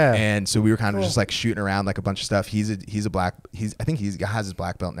style. Yeah. And so we were kind of just like shooting around like a bunch of stuff. I think he has his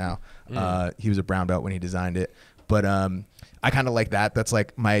black belt now. He was a brown belt when he designed it. But I kind of like that. That's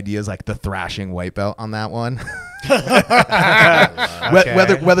like my idea is like the thrashing white belt on that one.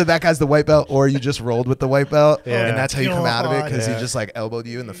 Whether that guy's the white belt or you just rolled with the white belt, and that's how you come out of it because he just like elbowed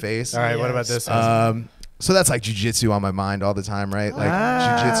you in the face. All right, what about this one? So that's like jiu-jitsu on my mind all the time, right? Like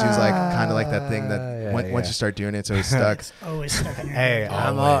jiu-jitsu is like kind of like that thing that once you start doing it, it's always stuck. It's always stuck in your Hey,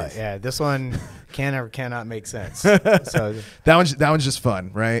 head. this one cannot make sense. So that one's just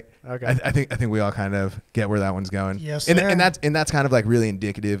fun, right? Okay. I think we all kind of get where that one's going. Yes, and sir. that's kind of like really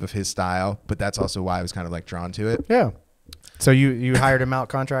indicative of his style, but that's also why I was kind of like drawn to it. Yeah. So you hired him out,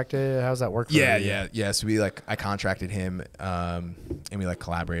 contracted? How's that work? For you? Yeah. So I contracted him, and we like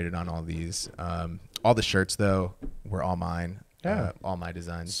collaborated on all these. All the shirts though were all mine. All my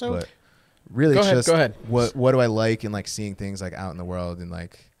designs. So- but really, Go it's ahead. just what do I like and like seeing things like out in the world and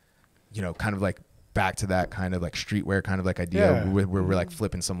like, kind of like back to that kind of like streetwear kind of like idea where we're like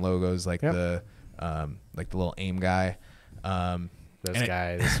flipping some logos like the like the little aim guy. This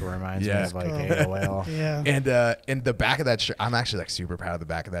guy, this reminds me Yeah. of like AOL. Yeah. And the back of that shirt, I'm actually like super proud of the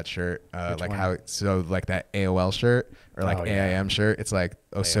back of that shirt. Like one? how so like that AOL shirt or like Oh, yeah. AIM shirt. It's like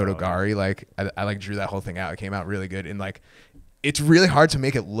AOL, Osotogari. Like I like drew that whole thing out. It came out really good. And like it's really hard to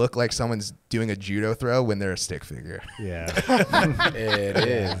make it look like someone's doing a judo throw when they're a stick figure. Yeah. It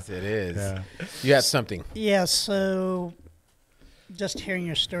is. It is. Yeah. You had something. Yeah, so just hearing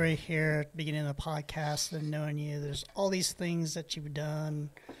your story here at the beginning of the podcast and knowing you, there's all these things that you've done,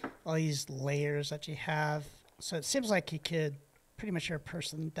 all these layers that you have. So it seems like you could pretty much you're a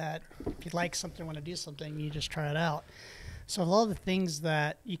person that if you like something, want to do something, you just try it out. So of all the things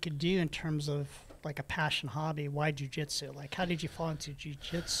that you could do in terms of like a passion hobby, why jiu-jitsu? Like how did you fall into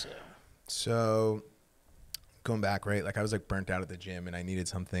jiu-jitsu? So going back, right? Like I was like burnt out at the gym and I needed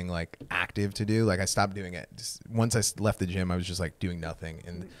something like active to do. Like I stopped doing it. Just once I left the gym, I was just like doing nothing.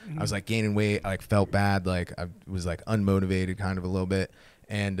 And I was like gaining weight. I like felt bad. Like I was like unmotivated kind of a little bit.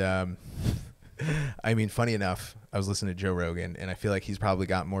 And I mean, funny enough, I was listening to Joe Rogan and I feel like he's probably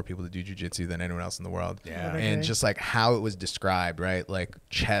got more people to do jiu-jitsu than anyone else in the world. Yeah. And just like how it was described, right? Like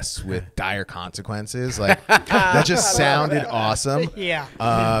chess with dire consequences. Like that just sounded awesome. Yeah.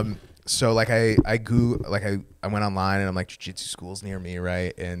 So like I went online and I'm like jiu-jitsu schools near me,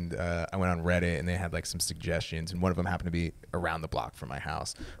 right? And I went on Reddit and they had like some suggestions and one of them happened to be around the block from my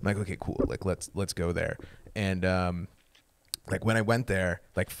house. I'm like, okay, cool. Like let's go there. And like when I went there,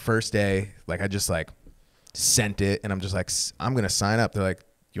 like first day, like I just like sent it and I'm just like, I'm gonna sign up. They're like,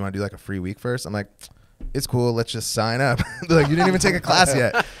 you want to do like a free week first? I'm like, it's cool. Let's just sign up. They're like, you didn't even take a class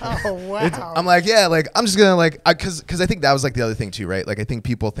yet. Oh, wow. I'm like, yeah, like I'm just gonna like, cause I think that was like the other thing too, right? Like I think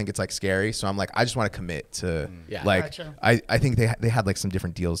people think it's like scary, so I'm like, I just want to commit to, Yeah. like, Gotcha. I think they had like some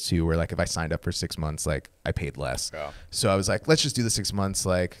different deals too, where like if I signed up for 6 months, like I paid less. Yeah. So I was like, let's just do the 6 months.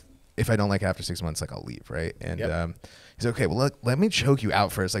 Like if I don't like it after 6 months, like I'll leave, right? And Yep. he's like, okay, well let me choke you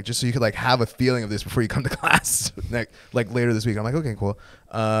out first, like just so you could like have a feeling of this before you come to class like later this week. I'm like, okay, cool.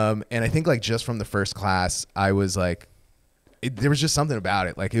 And I think like just from the first class, I was like, there was just something about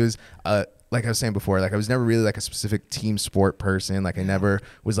it. Like it was, like I was saying before, like I was never really like a specific team sport person. Like I never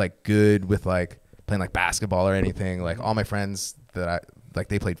was like good with like playing like basketball or anything. Like all my friends that I like,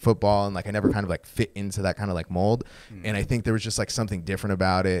 they played football and like I never kind of like fit into that kind of like mold. And I think there was just like something different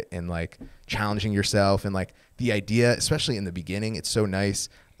about it and like challenging yourself and like the idea, especially in the beginning, it's so nice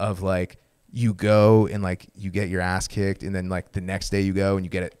of like, you go and like you get your ass kicked and then like the next day you go and you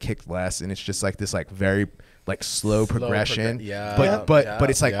get it kicked less and it's just like this like very like slow progression. But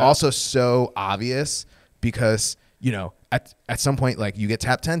it's like also so obvious because you know at some point like you get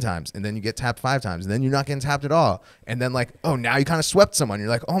tapped 10 times and then you get tapped 5 times and then you're not getting tapped at all and then like, oh, now you kind of swept someone, you're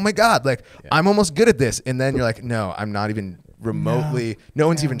like, oh my god, like I'm almost good at this, and then you're like, no, I'm not even remotely, no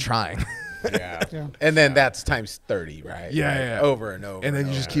one's even trying. Yeah. Yeah. And then that's times 30, right? Yeah, Like, yeah. over and over. And then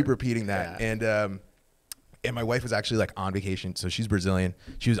you over. just keep repeating that. Yeah. And my wife was actually like on vacation. So she's Brazilian.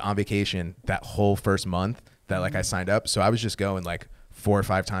 She was on vacation that whole first month that like I signed up. So I was just going like 4 or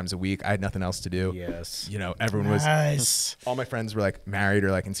 5 times a week. I had nothing else to do. Yes. You know, everyone was, Nice. all my friends were like married or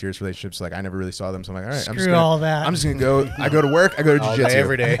like in serious relationships. So, like I never really saw them. So I'm like, all right, Screw all that. I'm just going to go. I go to work. I go to All jiu-jitsu. day,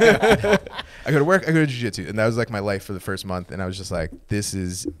 every day. I go to work, I go to jiu-jitsu. And that was like my life for the first month. And I was just like, this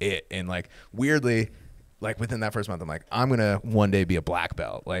is it. And like weirdly, like within that first month, I'm like, I'm gonna one day be a black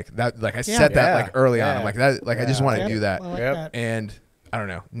belt. Like that, like I said that like early on. I'm like that, like I just want to do that. I like Yep. that. And I don't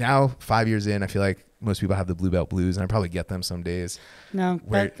know. Now 5 years in, I feel like most people have the blue belt blues, and I probably get them some days. No,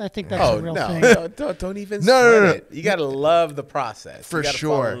 Where- I think that's Oh, a real no. thing. Don't even No, sweat no, no. it. You got to love the process. For You gotta sure.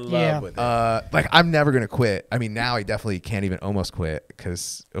 fall in love Yeah. with it. Like I'm never gonna quit. I mean, now I definitely can't even almost quit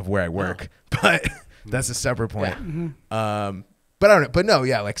because of where I work. But that's a separate point. But I don't know. But no,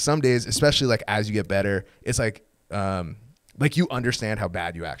 yeah. Like some days, especially like as you get better, it's like you understand how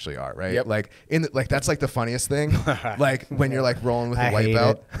bad you actually are, right? Yep. Like like that's like the funniest thing. Like when you're like rolling with a I white hate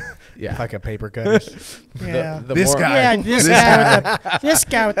belt. Yeah. Like a paper cutter. Yeah. The This more- guy. Yeah, this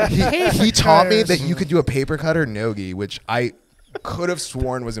guy with the paper He taught me cutters. that you could do a paper cutter nogi, which I could have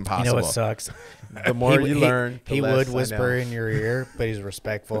sworn was You impossible. know what sucks? The more you learn, the he less would I whisper know. in your ear, but he's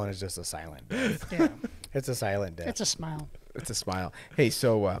respectful and it's just a silent death. Yeah, It's a silent death. it's a smile. It's a smile. Hey,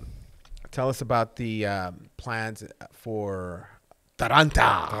 so tell us about the plans for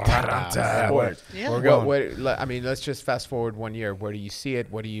Taranta. Sports. Yeah. We're going. I mean, let's just fast forward 1 year. Where do you see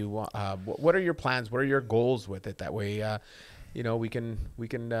it? What do you want? What are your plans? What are your goals with it? That way, you know, we can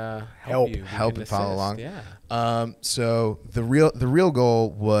help you, we help can and follow assist. along. Yeah. So the real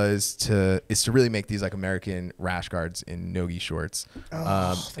goal is to really make these like American rash guards in nogi shorts.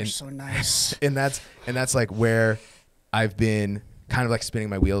 Oh, they're and, so nice. and that's like where I've been kind of like spinning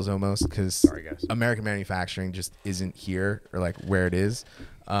my wheels almost because Sorry, guys. American manufacturing just isn't here or like where it is,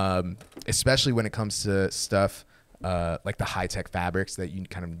 especially when it comes to stuff like the high-tech fabrics that you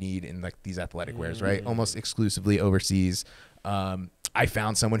kind of need in like these athletic wears, right? Almost exclusively overseas. I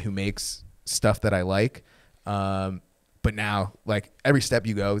found someone who makes stuff that I like. But now, like every step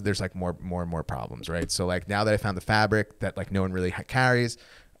you go, there's like more and more problems, right? So like now that I found the fabric that like no one really carries,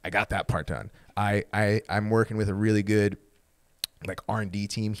 I got that part done. I'm working with a really good like R&D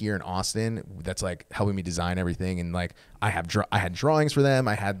team here in Austin that's like helping me design everything, and like I had drawings for them.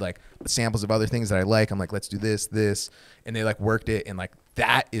 I had like samples of other things that I like. I'm like, let's do this, and they like worked it, and like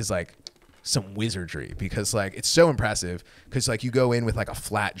that is like some wizardry because like it's so impressive because like you go in with like a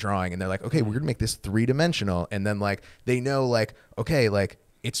flat drawing and they're like, okay, we're gonna make this 3-dimensional, and then like they know like, okay, like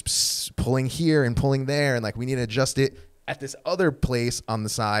it's pulling here and pulling there, and like we need to adjust it at this other place on the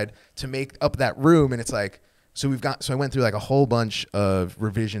side to make up that room, and it's like so I went through like a whole bunch of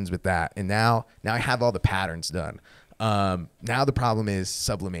revisions with that, and now I have all the patterns done. Now the problem is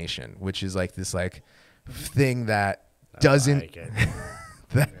sublimation, which is like this like thing that doesn't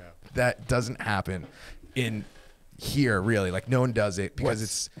that doesn't happen in here really. Like no one does it because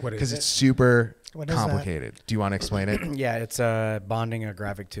it's super complicated. Do you want to explain it? Yeah, it's bonding a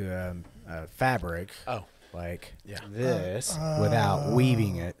graphic to a fabric. Oh, like this without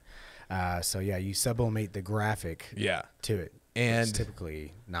weaving it. So yeah, you sublimate the graphic to it. And it's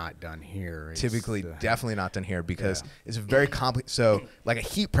typically not done here. Definitely not done here because it's very complicated. So like a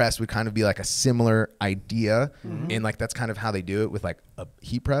heat press would kind of be like a similar idea, and like that's kind of how they do it with like a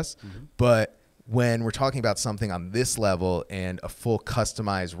heat press. But when we're talking about something on this level and a full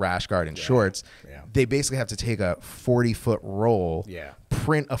customized rash guard and shorts, they basically have to take a 40-foot roll,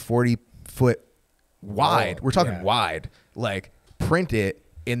 print a 40-foot wide. We're talking wide, like print it,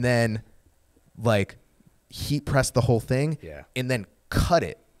 and then like heat press the whole thing and then cut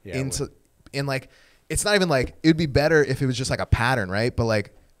it into, and like it's not even like, it would be better if it was just like a pattern, right? But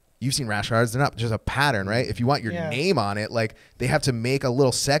like you've seen rash guards, they're not just a pattern, right? If you want your name on it, like they have to make a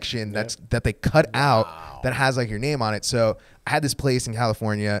little section that they cut out that has like your name on it. So I had this place in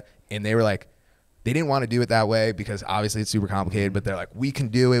California, and they were like, they didn't want to do it that way because obviously it's super complicated, but they're like, we can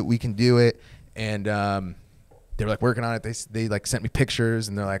do it. And they were like working on it. They like sent me pictures,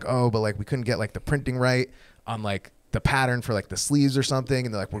 and they're like, oh, but like we couldn't get like the printing right on like the pattern for like the sleeves or something.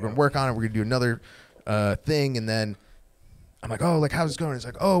 And they're like, we're going to work on it. We're going to do another thing. And then I'm like, oh, like how's it going? It's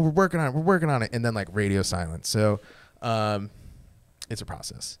like, oh, we're working on it. And then like radio silence. So it's a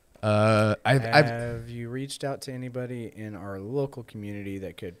process. Have you reached out to anybody in our local community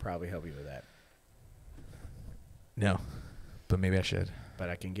that could probably help you with that? No, but maybe I should. But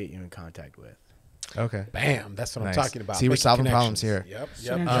I can get you in contact with. Okay. Bam. That's what I'm talking about. See, we're Making solving connections. problems here. Yep.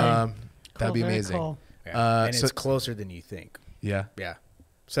 That'd be very amazing. cool. Yeah. And it's closer than you think. Yeah. Yeah.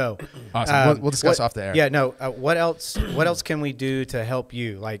 So awesome. We'll discuss off the air. Yeah. No. What else? What else can we do to help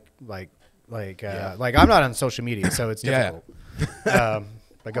you? Like I'm not on social media, so it's difficult.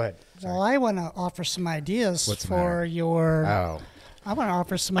 But go ahead. Well, I want to offer some ideas What's the for matter? your. Oh. I want to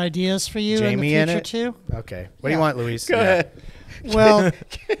offer some ideas for you Jamie in the in future it? too. Okay. What do you want, Luis? Go ahead. Well,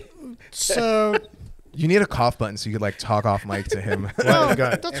 so You need a cough button so you could like talk off mic to him. well, Go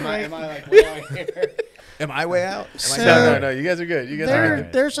ahead. that's Am right. I like way out here? Am I way out? So- No. You guys are good. You guys are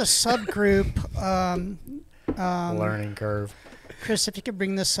good. There's a subgroup. Learning curve. Chris, if you could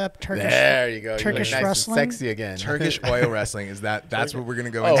bring this up, There you go. Turkish You're nice wrestling. and sexy again. Turkish oil wrestling is that's what we're gonna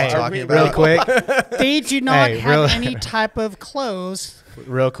go Oh, into are talking we about. Really quick. They do not Hey, have real- any type of clothes.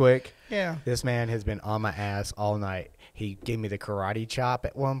 Real quick. Yeah. This man has been on my ass all night. He gave me the karate chop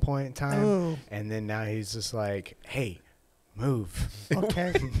at one point in time. Ooh. And then now he's just like, hey, move.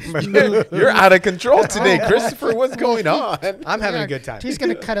 Okay. You're out of control today, Christopher. What's going on? I'm having a good time. He's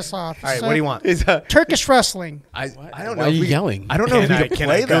going to cut us off. All right, So, what do you want? Turkish wrestling. I don't Why know. are if you we- yelling? I don't know if Can we I- can can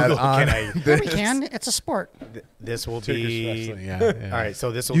play I that Google? on. Can I- Yeah, we can. It's a sport. This will Turkish be. wrestling. Yeah. All right,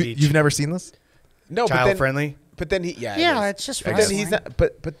 so this will be You've never seen this? No, child friendly. But then he, Yeah, it is. it's just But then wrestling. he's not.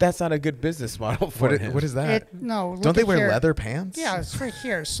 But that's not a good business model for him. What is that? No. Look Don't they at wear here. leather pants? Yeah, it's right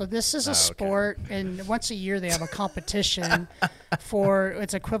here. So this is a sport, and once a year they have a competition for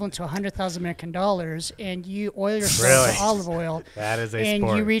it's equivalent to $100,000 American, and you oil yourself Really? with olive oil, That is a and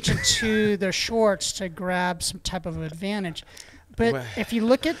sport. you reach into their shorts to grab some type of advantage. But Well, if you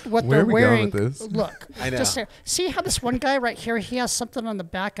look at what where they're are we going wearing, with this? look, I know. just see how this one guy right here, he has something on the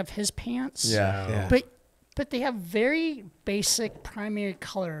back of his pants. Yeah. But they have very basic primary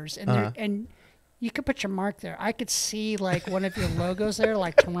colors, and and you could put your mark there. I could see like one of your logos there,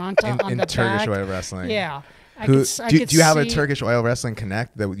 like Taranta on in the Turkish back. way of wrestling. Yeah, Do could you have a see- Turkish oil wrestling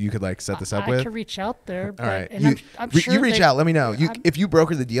connect that you could like set this up I with? could reach out there. But, All right, and I'm sure you reach they- out. Let me know. I'm- If you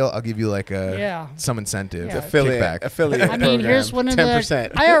broker the deal, I'll give you like Yeah. some incentive, Yeah. affiliate kickback. I mean, here's one of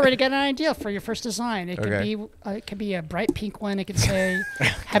 10%. the. I already got an idea for your first design. Okay. It could be a bright pink one. It could say,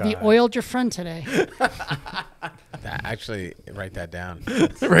 "Have you oiled your friend today?" Actually, write that down.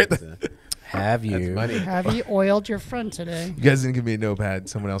 Right. Have you? That's money. Have you oiled your friend today? You guys didn't give me a notepad.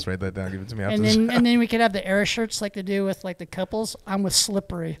 Someone else write that down. Give it to me after And this. then we could have the air shirts like they do with like the couples. I'm with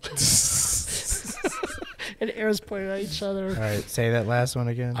Slippery. And airs pointed at each other. All right, say that last one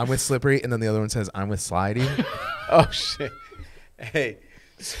again. I'm with Slippery, and then the other one says I'm with Slidey. Oh shit! Hey,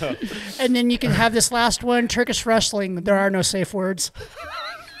 so And then you can have this last one, Turkish wrestling. There are no safe words.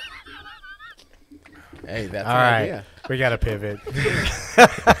 hey, that's All an right, idea. we got to pivot.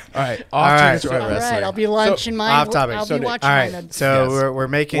 All right, All right. Turkish oil All wrestling. right, I'll be watching mine. off topic. I'll So be the- watching All mine. right, so Yes. we're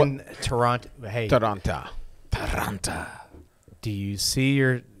making Toronto. Hey, Taranta. do you see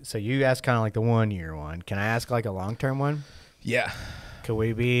your? So you asked kind of like the 1 year one. Can I ask like a long term one? Yeah. Could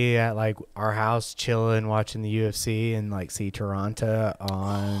we be at like our house chilling, watching the UFC, and like see Taranta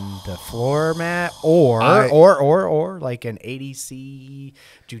on the floor mat, or like an ADC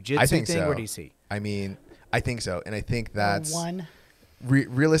jiu-jitsu I think thing? so. What do you see? I mean, I think so, and I think that's one.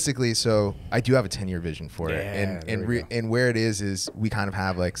 realistically. So I do have a 10-year vision for it, Yeah, there we go. and where it is we kind of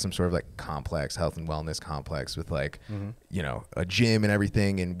have like some sort of like complex health and wellness complex with like you know, a gym and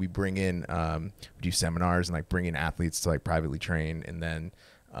everything, and we bring in we do seminars and like bring in athletes to like privately train, and then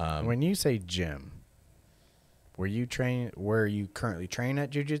When you say gym, where you currently train at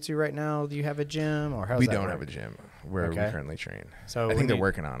jiu-jitsu right now? Do you have a gym, or how's we that don't work? have a gym where Okay. we currently train. So I when think they're you-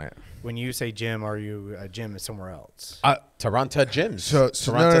 working on it. When you say gym, are you a gym somewhere else? Taranta gyms. So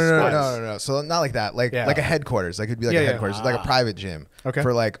Taranta no, squats. no. So not like that. Like Yeah. like a headquarters. Like it'd be like Yeah, a yeah. headquarters, like a private gym Okay.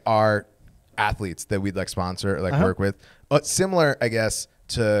 for like our athletes that we'd like sponsor or like work with. Similar, I guess,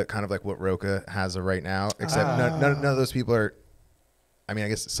 to kind of like what Roca has right now. Except none of those people are. I mean, I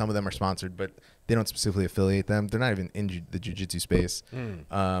guess some of them are sponsored, but they don't specifically affiliate them. They're not even in the jiu-jitsu space,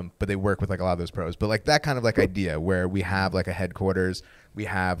 but they work with like a lot of those pros. But like that kind of like idea where we have like a headquarters, we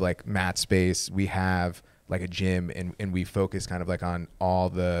have like mat space, we have like a gym, and we focus kind of like on all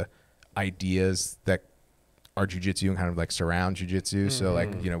the ideas that are jiu-jitsu and kind of like surround jiu-jitsu. So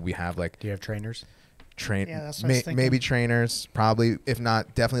like, you know, we have like Do you have trainers? Yeah, that's what I was thinking. maybe trainers, probably, if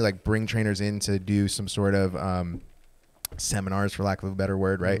not, definitely like bring trainers in to do some sort of seminars, for lack of a better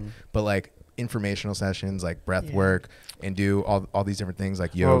word, right? But like informational sessions, like breath work, and do all these different things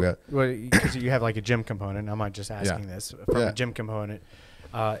like yoga. Well, because you have like a gym component. I'm not just asking this from Yeah. a gym component.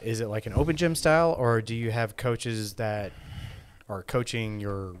 Is it like an open gym style, or do you have coaches that are coaching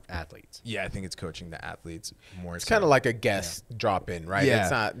your athletes? Yeah, I think it's coaching the athletes more. It's kind of like a guest drop in, right? Yeah.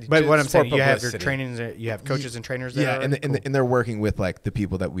 It's not. But what I'm just for saying, you have your publicity. trainings, you have coaches and trainers there. yeah, and they're working with like the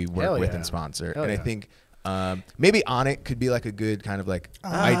people that we work Hell with yeah. and sponsor. Hell And I yeah. think maybe on it could be like a good kind of like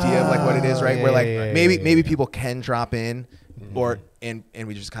idea of like what it is, right? yeah, Where like yeah, maybe people can drop in, or and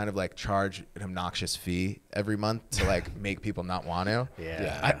we just kind of like charge an obnoxious fee every month to like make people not want to.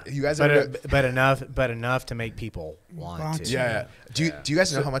 Yeah. You guys but, ever but enough to make people want to. yeah. Do you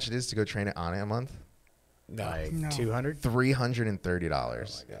guys know how much it is to go train at on it a month? Like No. 200.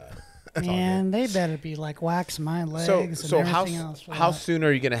 $330. Man, they better be like wax my legs So and how everything else. for how that. soon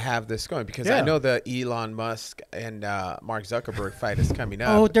are you going to have this going? Because I Yeah. know the Elon Musk and Mark Zuckerberg fight is coming up.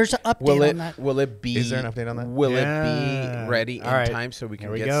 Oh, there's an update will it on that. will it be? Is there an update on that? Will Yeah. it be ready in All right. time so we can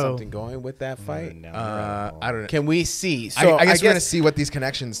Here we get go. something going with that fight? No. I don't know. Can we see? So I guess we're gonna see what these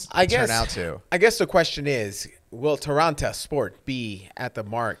connections I guess, turn out to. I guess the question is, will Taranta Sport be at the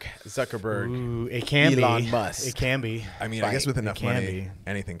Mark Zuckerberg? Ooh, it can Elon be. Musk. It can be. I mean, I guess with enough can money, be.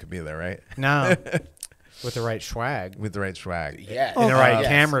 anything could be there, right? No. With the right swag. With the right swag. Yeah. And the right yes.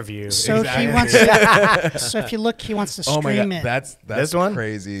 camera view. So if he wants to, so if you look, he wants to Oh my stream god, it. that's This one?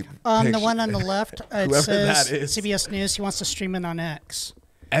 crazy. The picture. one on the left, it Whoever says that is. CBS News. He wants to stream it on X.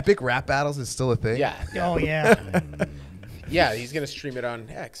 Epic rap battles is still a thing. Yeah. Oh yeah. Yeah, he's gonna stream it on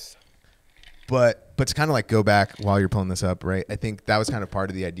X. But to kind of like go back while you're pulling this up, right? I think that was kind of part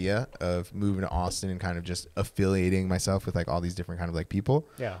of the idea of moving to Austin and kind of just affiliating myself with like all these different kind of like people.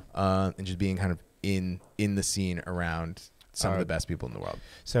 Yeah. And just being kind of in the scene around some of the best people in the world.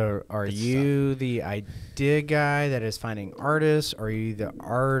 So are you the idea guy that is finding artists, or are you the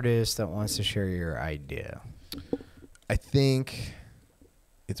artist that wants to share your idea? I think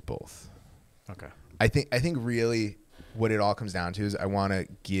it's both. Okay. I think really what it all comes down to is I want to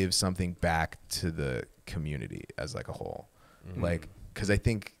give something back to the community as like a whole. Like, cause I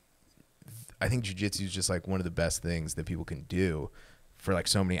think jiu-jitsu is just like one of the best things that people can do for like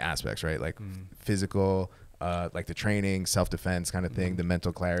so many aspects, right? Like physical, like the training, self-defense kind of thing, the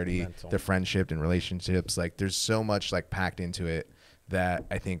mental clarity, the friendship and relationships. Like there's so much like packed into it that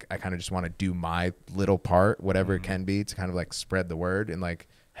I think I kind of just want to do my little part, whatever it can be, to kind of like spread the word and like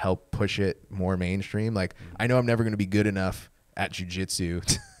help push it more mainstream. Like I know I'm never going to be good enough at jiu-jitsu.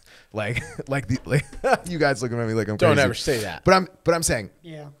 like you guys looking at me like I'm crazy. Don't ever say that. But I'm saying,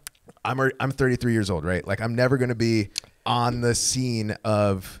 Yeah. I'm 33 years old, right? Like I'm never going to be on the scene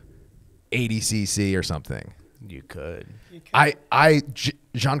of 80cc or something. You could.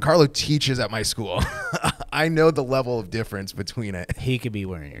 Giancarlo teaches at my school. I know the level of difference between it. He could be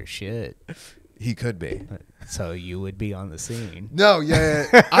wearing your shit, He could be. so you would be on the scene. No, yeah.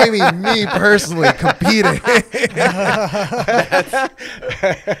 I mean, me personally competing.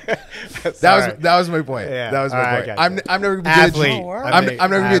 that was my point. Yeah. That was my All right, point. gotcha. I'm never gonna be Athlete. good. Wow. I'm never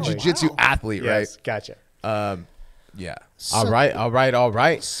gonna be a Athlete. jiu-jitsu athlete, right? Yes, gotcha. Yeah. All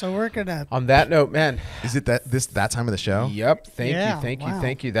right. So we're gonna. On that note, man. Is it that time of the show? Yep. Yeah, Thank wow.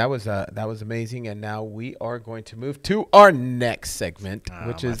 you. That was amazing. And now we are going to move to our next segment,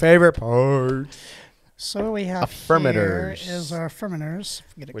 which is favorite part. So what we have Affirmators. here is our affirmators.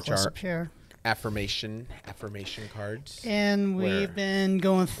 Get it Which close are- up here. affirmation cards. And Where? we've been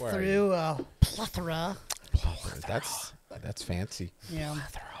going Where are through a plethora, That's fancy.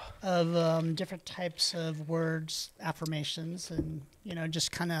 of different types of words, affirmations, and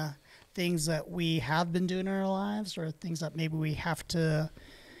just kind of things that we have been doing in our lives, or things that maybe we have to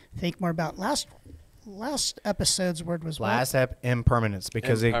think more about. Last episode's word was Last impermanence,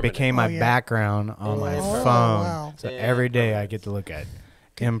 because it Impermanence. became my Oh, yeah. background on my Oh, phone. wow. So Yeah, every day I get to look at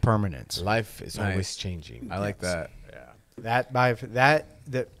impermanence. Life is Nice. always changing. I like that. That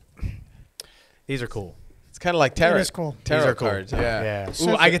these are cool. It's kind of like tarot. is cool. Tarot These are cool. cards. Yeah. Yeah.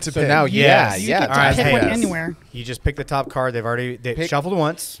 So- Ooh, I get to So pick. now, Yes. You get to Alright, pick hey, one yes. anywhere. You just pick the top card. They Pick- shuffled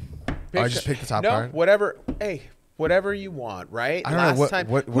once. I just picked the top no, card? whatever. Hey, whatever you want, right? I don't know Last what- time,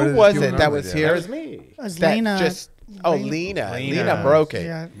 what who does was people it that normally was do? here? That was me. It was That Lena. just Lena. Lena. Lena broke it.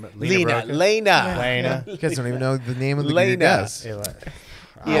 Yeah. Lena. Lena. You guys don't even know the name of the Lena. guest.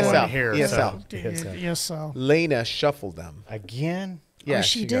 ESL. Here, ESL. Yes, so. Lena shuffled them. Again? Yeah,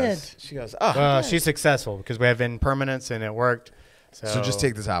 she goes- did. She goes, oh, She's successful because we have impermanence and it worked. So just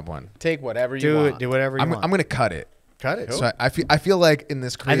take the top one. take whatever you do want. it. Do whatever you I'm want. going to cut it. Cut it. So I feel like in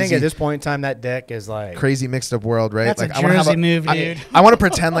this I crazy, think at this point in time, that deck is like crazy mixed up world, right? That's like a I wanna have Jersey move, I- dude. I want to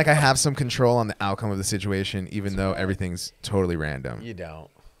pretend like I have some control on the outcome of the situation, even though everything's totally random. You don't.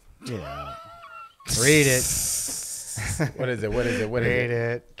 read it. What is it? What is it? What is Read it?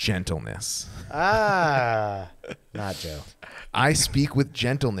 it. Gentleness. Not Joe. I speak with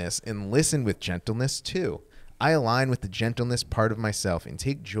gentleness and listen with gentleness too. I align with the gentleness part of myself and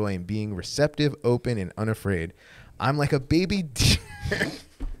take joy in being receptive, open, and unafraid. I'm like a baby deer.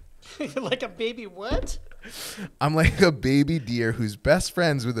 Like a baby what? I'm like a baby deer who's best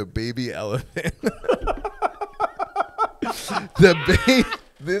friends with a baby elephant.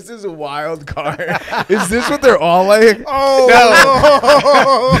 This is a wild card. Is this what they're all like?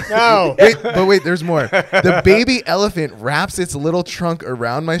 Oh no! Wait, there's more. The baby elephant wraps its little trunk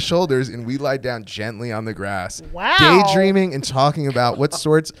around my shoulders and we lie down gently on the grass. Wow. Daydreaming and talking about what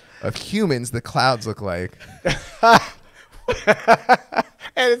sorts of humans the clouds look like.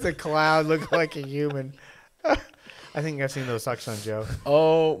 And it's a cloud, look like a human. I think I've seen those sucks on Joe.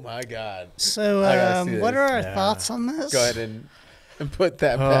 Oh my God. So, I gotta see what this. are our thoughts on this? Go ahead and put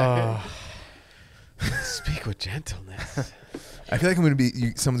that back. Speak with gentleness. I feel like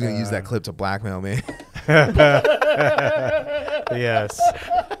someone's gonna use that clip to blackmail me.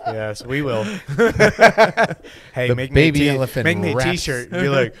 Yes, we will. Hey, The make baby me a elephant Make me a wraps- T-shirt. And be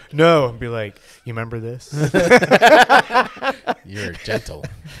like, no. And be like, you remember this? You're gentle.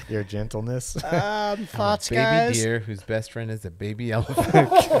 Your gentleness. Thoughts, Baby guys? deer whose best friend is a baby elephant.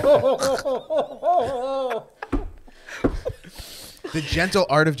 The gentle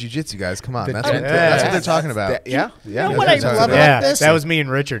art of jiu-jitsu, guys. Come on. The That's gentle- what they're talking about. Yeah. You know what I That's what love I'm about Yeah, this? that was me and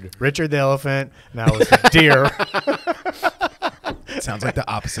Richard. Richard the elephant. Now it's the deer. Sounds like the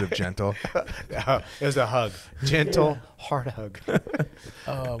opposite of gentle. It was a hug. Gentle, hard hug.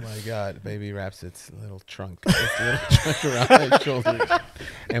 Oh my God! Baby wraps its little trunk around my shoulders,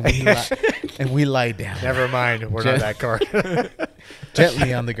 and we lie down Never mind. We're not that card.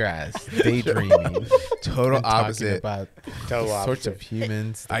 gently on the grass, daydreaming. Total and talking opposite. about Total the sorts opposite. of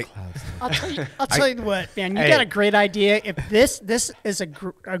humans. The clouds. I'll tell you what, man. You Hey. got a great idea. If this is a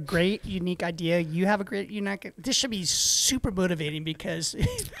great, unique idea, you have a great, unique. This should be super motivating because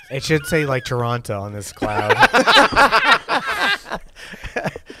It should say like Taranta on this cloud.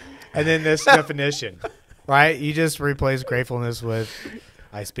 And then this definition, right? You just replace gratefulness with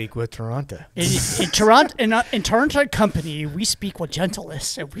I speak with Taranta. In Toronto Company, we speak with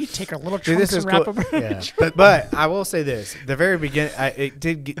gentleness, and we take our little trunks and wrap them. Yeah. But I will say this: the very beginning, it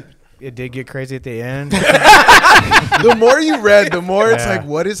did get crazy at the end. The more you read, the more it's like,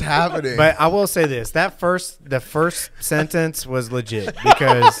 what is happening? But I will say this: the first sentence was legit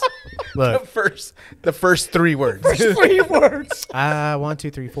because look, the first 3 words. First 3 words. 1,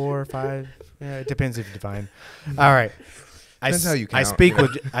 2, 3, 4, 5. Yeah, it depends if you define. All right. Depends how you count.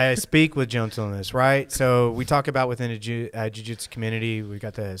 I speak with gentleness, right? So we talk about within the jiu-jitsu community. We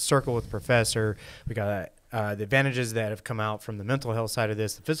got the circle with the professor. We got the advantages that have come out from the mental health side of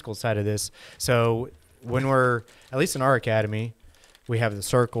this, the physical side of this. So when we're, at least in our academy, we have the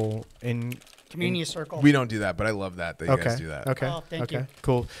circle in community circle. We don't do that, but I love that you guys do that. Okay. Oh, thank you.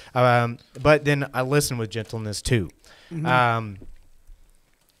 Cool. But then I listen with gentleness too. Mm-hmm.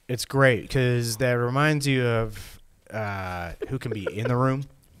 It's great because that reminds you of who can be in the room,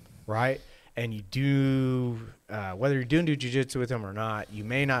 right? And you do, whether you're doing jiu-jitsu with them or not, you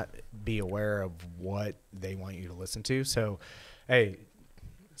may not be aware of what they want you to listen to. So, hey,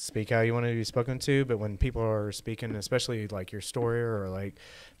 speak how you want to be spoken to. But when people are speaking, especially like your story or like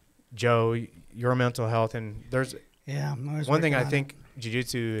Joe, your mental health, and there's one thing I think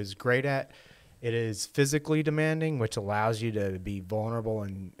jiu-jitsu is great at. It is physically demanding, which allows you to be vulnerable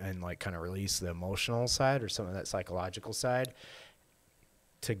and like kind of release the emotional side or some of that psychological side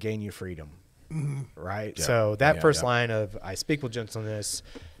to gain you freedom, right? Yeah. So that first line of I speak with gentleness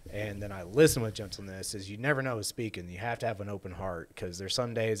and then I listen with gentleness is you never know who's speaking. You have to have an open heart because there's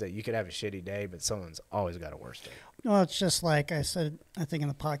some days that you could have a shitty day, but someone's always got a worse day. Well, it's just like I said, I think in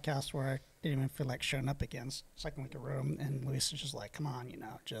the podcast where I didn't even feel like showing up again. So I went to the room and Luis was just like, come on,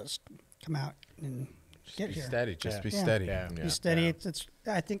 just come out and get here. Steady. Just be steady. Yeah. Be steady. Yeah. It's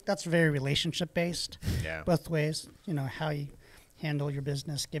I think that's very relationship based. Yeah. Both ways. How you handle your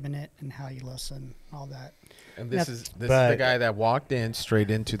business, giving it, and how you listen, all that. And this is the guy that walked in straight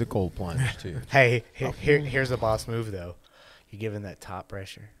into the cold plunge too. Hey, here's the boss move though. You giving that top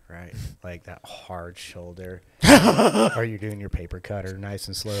pressure, right? Like that hard shoulder. Or you're doing your paper cutter nice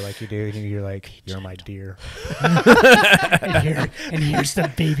and slow like you do, and you're like, you're my dear. and here's the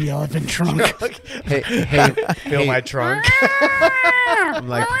baby elephant trunk. Hey, feel my trunk. I'm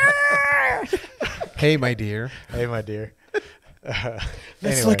like, hey, my dear. Hey, my dear.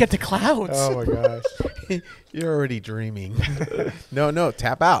 Let's look at the clouds. Oh my gosh. You're already dreaming. No,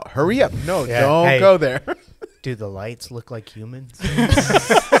 tap out. Hurry up. No, Yeah. don't Hey. go there. Do the lights look like humans?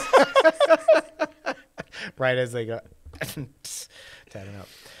 Right as they go. Tapping out.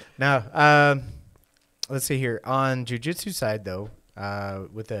 Now, let's see here. On jiu-jitsu side, though,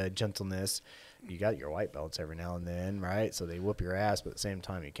 with the gentleness, you got your white belts every now and then, right? So they whoop your ass, but at the same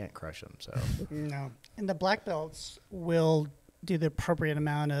time, you can't crush them. So no. And the black belts will do the appropriate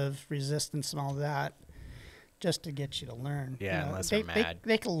amount of resistance and all that just to get you to learn. Yeah, unless they're mad.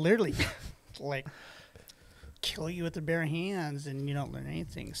 They can literally, like, kill you with their bare hands and you don't learn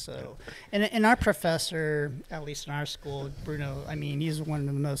anything. So, and our professor, at least in our school, Bruno, I mean, he's one of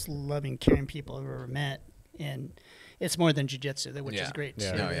the most loving, caring people I've ever met. And it's more than jiu-jitsu, which is great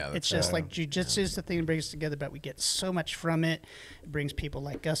too. It's just like jiu-jitsu is the thing that brings us together, but we get so much from it. It brings people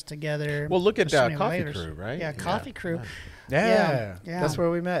like us together. Well, look at Coffee Crew, right? Yeah, Coffee Crew. Yeah. That's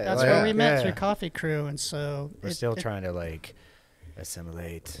where we met. That's where we met through Coffee Crew, and so we're still trying to like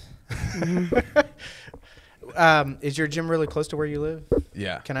assimilate. Is your gym really close to where you live?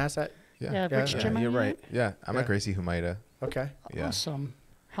 Yeah. Can I ask that? Yeah, which gym you're right. Yeah, I'm at Gracie Humaita. Okay. Yeah. Awesome.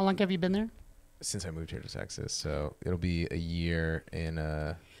 How long have you been there? Since I moved here to Texas, so it'll be a year in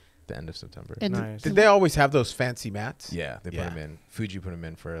the end of September. And nice. Did they always have those fancy mats? Yeah, they put them in. Fuji put them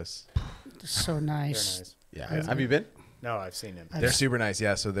in for us. So nice. Nice. Yeah. Have you been? No, I've seen them. They're super nice.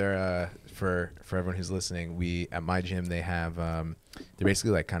 Yeah, so they're for everyone who's listening. We at my gym they have they're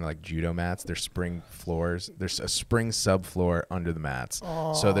basically like kind of like judo mats. They're spring floors. There's a spring subfloor under the mats,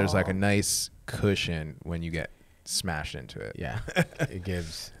 so there's like a nice cushion when you get smashed into it. Yeah, it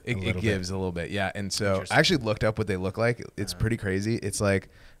gives it gives a little bit. Yeah, and so I actually looked up what they look like. It's pretty crazy. It's like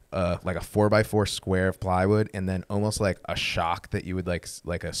a 4x4 square of plywood, and then almost like a shock that you would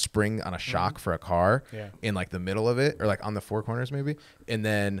like a spring on a shock for a car in like the middle of it, or like on the four corners maybe, and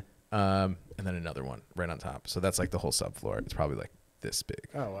then another one right on top. So that's like the whole subfloor. It's probably like this big.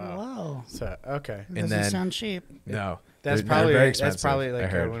 Oh wow. Wow. So okay. Doesn't sound cheap. No. That's They're very probably expensive, I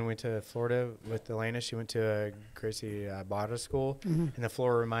like heard. when we went to Florida with Elena. She went to a Gracie Barra school, and the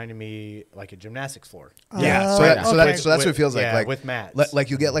floor reminded me like a gymnastics floor. Yeah, so Oh, that's okay. what it feels like. Yeah, like with mats.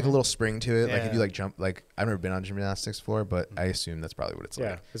 like you get like a little spring to it. Like if Yeah. you like jump, like I've never been on a gymnastics floor, but I assume that's probably what it's Yeah,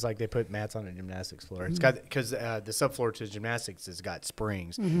 like. it's like they put mats on a gymnastics floor. It's got because the subfloor to gymnastics has got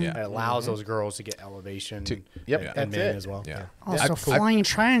springs. Yeah. It allows those girls to get elevation. Yep, Yeah. and that's men it. as well. Yeah. Also, flying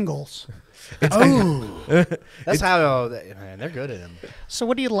triangles. That's how man, they're good at them. So,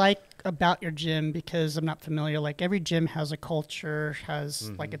 what do you like about your gym? Because I'm not familiar. Like every gym has a culture, has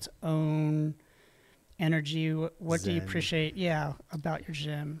like its own energy. What do you Zen. appreciate? Yeah, about your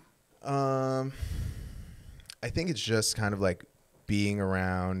gym. I think it's just kind of like being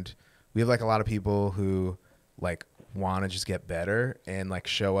around. We have like a lot of people who like want to just get better and like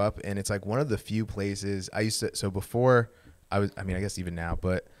show up, and it's like one of the few places I used to. So before I guess even now,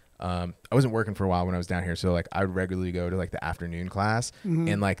 but I wasn't working for a while when I was down here, so like I would regularly go to like the afternoon class,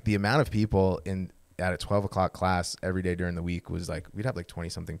 and like the amount of people at a 12 o'clock class every day during the week was like we'd have like 20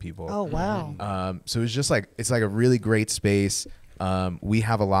 something people. Oh wow! So it was just like it's like a really great space. We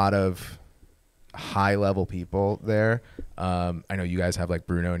have a lot of high level people there. I know you guys have like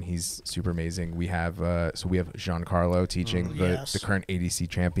Bruno, and he's super amazing. We have we have Giancarlo teaching yes. the current ADC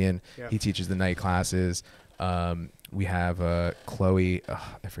champion. Yeah. He teaches the night classes. We have Chloe.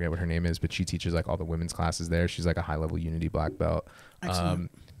 I forget what her name is, but she teaches like all the women's classes there. She's like a high level Unity black belt.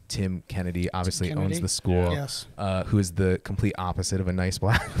 Excellent. Tim Kennedy obviously Kennedy. owns the school. Yes. Who is the complete opposite of a nice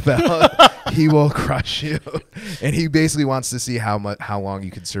black belt. He will crush you, and he basically wants to see how long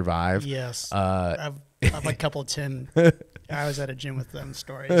you could survive. Yes. I've a couple of Tim. I was at a gym with them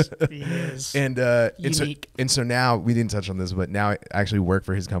stories. He is unique. And so now we didn't touch on this, but now I actually work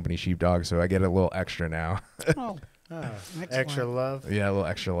for his company, Sheepdog, so I get a little extra now. Oh, Extra excellent. love. Yeah, a little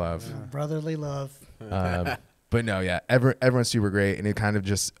extra love. Brotherly love. But no, yeah, everyone's super great, and it kind of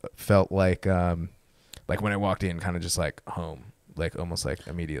just felt like when I walked in, kind of just like home, like almost like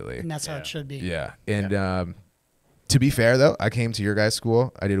immediately. And that's how it should be. Yeah, and to be fair though, I came to your guys'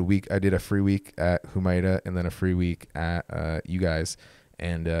 school. I did a free week at Humaita, and then a free week at you guys,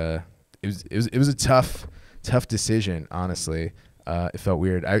 and it was a tough decision, honestly. It felt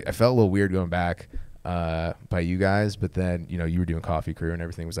weird. I felt a little weird going back by you guys, but then you were doing Coffee Crew and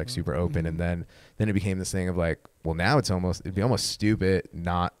everything was like super open, and then it became this thing of like, well, now it'd be almost stupid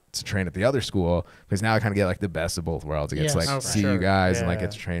not to train at the other school, because now I kind of get like the best of both worlds. I get to like Oh, for see sure. you guys and like Yeah.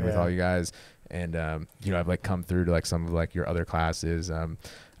 get to train with Yeah. all you guys, and I've like come through to like some of like your other classes. I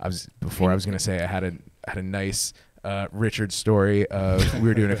was gonna say I had a nice Richard story of we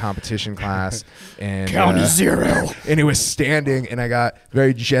were doing a competition class, and Count to zero. and it was standing, and I got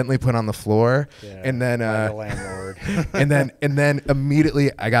very gently put on the floor, Yeah, and then like a landlord. and then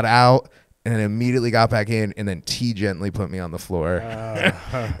immediately I got out, and then immediately got back in, and then T gently put me on the floor,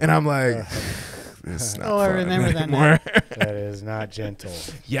 and I'm like, this is not Oh, I fun remember that anymore. That is not gentle.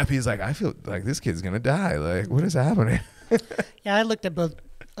 Yep, he's like, I feel like this kid's gonna die. Like, what is happening? Yeah, I looked at both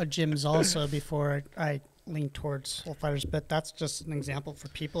gyms also before I leaned towards Soul Fighters, but that's just an example for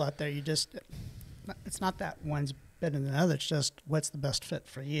people out there. It's not that one's better than the other. It's just what's the best fit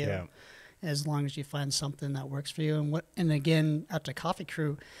for you. Yeah. As long as you find something that works for you. And again, at the Coffee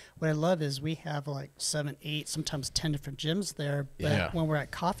Crew, what I love is we have like 7, 8, sometimes 10 different gyms there. But Yeah. when we're at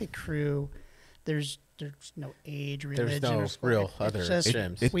Coffee Crew, there's no age, religion, no or sport. real It's other just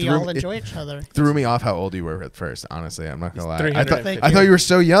gyms. we all enjoy each other. Threw me off how old you were at first. Honestly, I'm not gonna lie. I 350. thought you were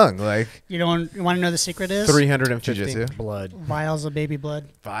so young. Like You want to know the secret is? 350 Jiu-Jitsu? Blood Vials of baby blood.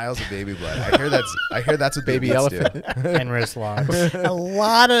 vials of baby blood. I hear that's what baby elephant. and wrist locks. A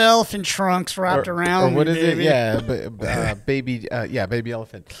lot of elephant trunks wrapped around. Or what me, is it? baby. Yeah, baby. Baby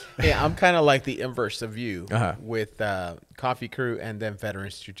elephant. Yeah, I'm kind of like the inverse of you with Coffee Crew and then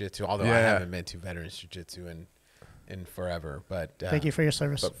Veterans Jiu-Jitsu. Although I Yeah. haven't been to Veterans Jiu-Jitsu in forever, but Thank you for your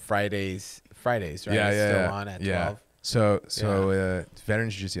service. But Fridays, right? It's still on at 12. So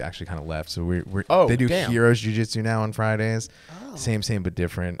Veterans Jiu-Jitsu actually kind of left. So we're Oh, they do damn. Heroes Jiu-Jitsu now on Fridays. Oh. Same but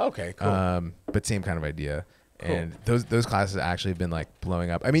different. Okay, cool. But same kind of idea. Cool. And those classes actually have been like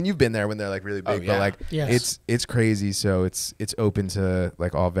blowing up. I mean, you've been there when they're like really big, yeah. but like Yes. it's crazy. So it's open to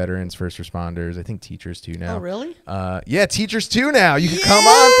like all veterans, first responders. I think teachers too now. Oh, really? Yeah, teachers too now. You can come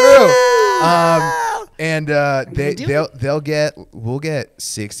on through. And we'll get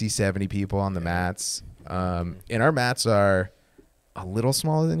 60, 70 people on the mats. And our mats are a little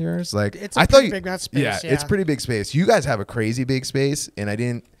smaller than yours. Like It's a I pretty thought big mat space, Yeah, yeah. it's pretty big space. You guys have a crazy big space, and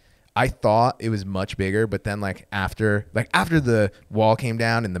I thought it was much bigger, but then like after the wall came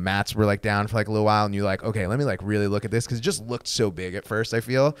down and the mats were like down for like a little while, and you're like, okay, let me like really look at this, because it just looked so big at first. I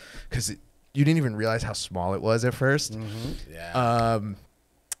feel because you didn't even realize how small it was at first. Yeah.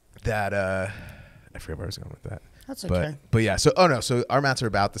 I forget where I was going with that. That's okay. But yeah, so so our mats are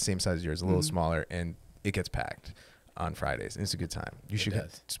about the same size as yours, a little smaller, and it gets packed on Fridays. And it's a good time. You should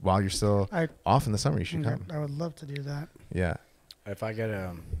while you're still off in the summer, you should come. I would love to do that. Yeah. If I get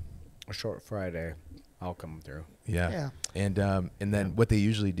a short Friday, I'll come through. Yeah. And then what they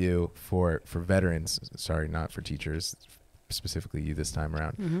usually do for veterans, sorry, not for teachers, specifically you this time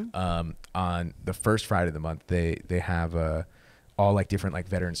around, on the first Friday of the month, they have all like different like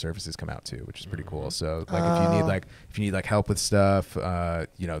veteran services come out too, which is pretty cool. So like if you need like help with stuff,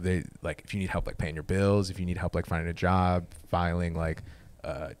 you know, they like if you need help like paying your bills, if you need help like finding a job, filing like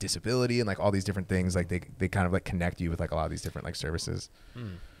disability and like all these different things, like they kind of like connect you with like a lot of these different like services.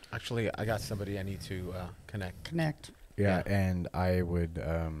 Actually, I got somebody I need to connect. Yeah, and I would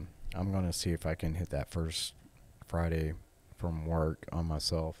I'm gonna see if I can hit that first Friday from work on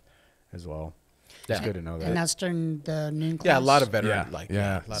myself as well. It's good to know that. And that's during the noon class? Yeah, a lot of veteran.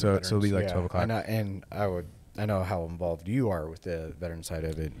 So it'll be like 12 o'clock. And I know how involved you are with the veteran side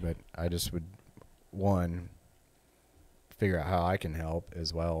of it, but I just would figure out how I can help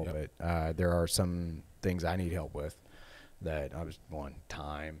as well. Yep. But there are some things I need help with that I was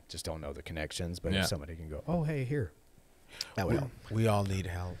time, just don't know the connections. But if somebody can go, oh hey, here, that would help. We all need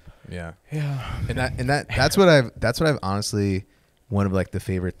help. Yeah. Yeah. And that's what I've honestly, one of like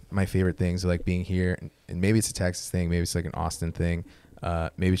my favorite things of like being here, and maybe it's a Texas thing, maybe it's like an Austin thing,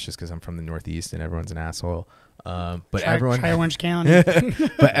 maybe it's just because I'm from the Northeast and everyone's an asshole. But everyone, try Orange County.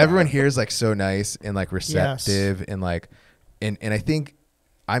 but everyone here is like so nice and like receptive and like, and I think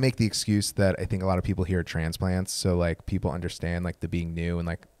I make the excuse that I think a lot of people here are transplants, so like people understand like the being new and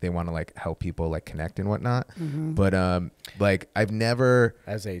like they want to like help people like connect and whatnot. But like I've never,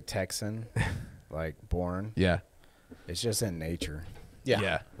 as a Texan, like born. Yeah. It's just in nature.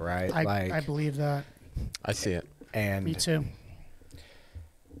 Yeah. Right? I believe that. I see it. And me too.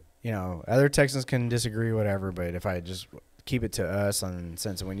 You know, other Texans can disagree, whatever, but if I just keep it to us on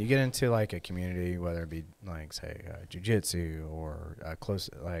sense of when you get into like a community, whether it be like say jiu-jitsu or close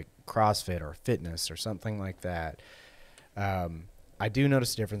like CrossFit or fitness or something like that, I do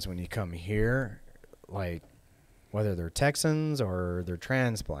notice a difference when you come here, like whether they're Texans or they're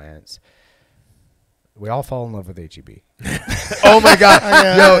transplants. We all fall in love with HEB. Oh my God.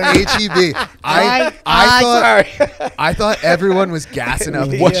 Yo, HEB. I thought everyone was gassing up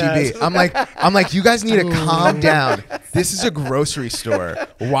HEB. I'm like, you guys need to calm down. This is a grocery store.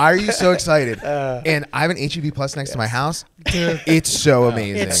 Why are you so excited? And I have an HEB Plus next to my house. Dude. It's so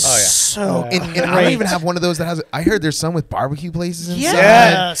amazing. It's so and I don't even have one of those that has, I heard there's some with barbecue places inside.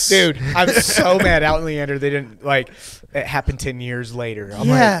 Yes. Dude, I'm so mad out in Leander. They didn't like, it happened 10 years later. I'm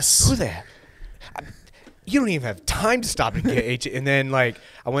like, who the heck? You don't even have time to stop and get HEB. And then, like,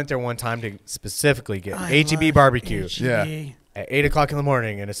 I went there one time to specifically get HEB barbecue. HEB. Yeah. At 8 o'clock in the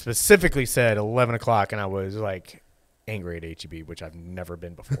morning, and it specifically said 11 o'clock, and I was, like, angry at HEB, which I've never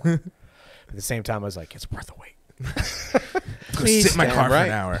been before. At the same time, I was like, it's worth the wait. Please sit in my car for an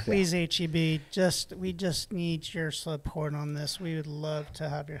hour. Please, HEB, we just need your support on this. We would love to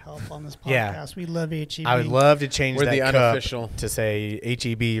have your help on this podcast. Yeah. We love HEB. I would love to change We're that the cup unofficial to say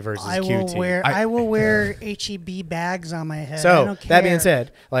HEB versus I will QT. I will wear HEB bags on my head. I So don't care. that being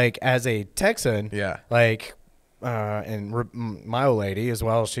said, like as a Texan, like and my old lady as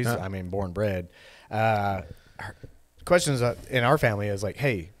well, she's I mean born bred. Her questions in our family is like,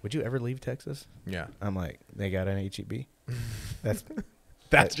 hey, would you ever leave Texas? Yeah. I'm like, they got an HEB.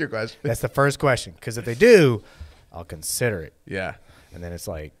 That's your question. That's the first question, because if they do, I'll consider it. Yeah. And then it's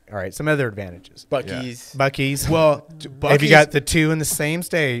like, all right, some other advantages. Buc-ee's. Well, if you got the two in the same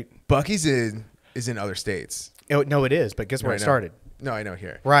state, Buc-ee's is in other states. No, it is. But guess where it started? No, I know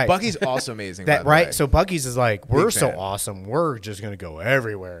here. Right. Buc-ee's also amazing. That by the right. way. So Buc-ee's is like, we're so fan. awesome. We're just gonna go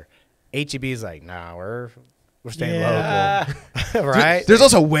everywhere. HEB is like, nah, we're staying local. Right. There's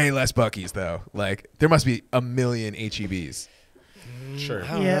also way less Buc-ee's though. Like there must be a million HEBs. Sure.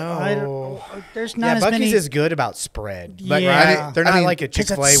 I don't, there's not as Buc-ee's many. is good about spread. But Yeah. right? They're not I mean, like a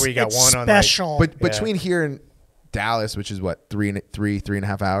Chick-fil-A where you got one on special. But between here and Dallas, which is what, three and a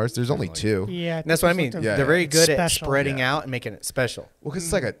half hours, there's only two. Yeah, And that's what I mean. it's They're very good at special. spreading out and making it special. Well,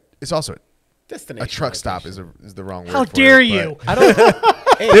 because it's also Destination a truck stop location. is the wrong word. How for dare it, you? but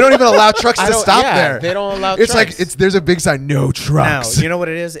they don't even allow trucks to stop there. They don't allow It's trucks. like there's a big sign, no trucks. No, you know what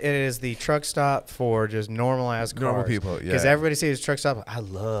it is? It is the truck stop for just normal ass cars. Normal people, yeah. Because everybody sees truck stop. I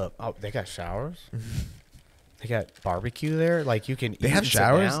love. Oh, they got showers. They got barbecue there. Like you can. They eat have and sit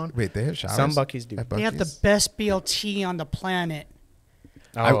showers. down. Wait, they have showers. Some Buc-ee's do. at They have the Buc-ee's? best BLT on the planet.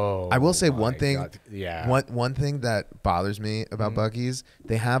 I will say one my thing. God. Yeah. One thing that bothers me about Buc-ee's,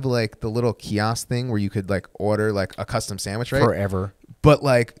 they have like the little kiosk thing where you could like order like a custom sandwich, right? Forever. But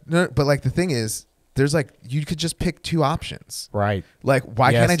like, no, but like the thing is, there's like you could just pick 2 options. Right. Like,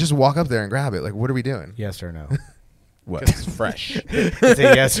 why Yes. can't I just walk up there and grab it? Like, what are we doing? Yes or no? What? It's fresh. Is it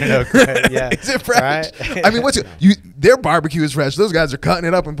yes or no? Yeah. Is it fresh? Right? I mean, their barbecue is fresh. Those guys are cutting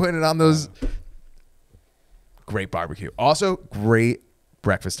it up and putting it on those. Great barbecue. Also, great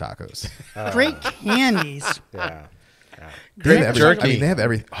breakfast tacos. Great candies. Yeah. They have Great everything. jerky. I mean, they have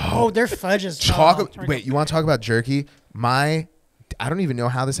everything. Oh, their fudge is Wait, you want to talk about jerky? I don't even know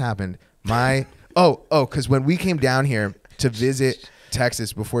how this happened. Because when we came down here to visit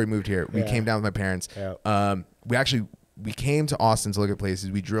Texas before we moved here, we came down with my parents. Yeah. We came to Austin to look at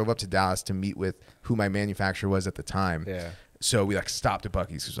places. We drove up to Dallas to meet with who my manufacturer was at the time. Yeah. So we like stopped at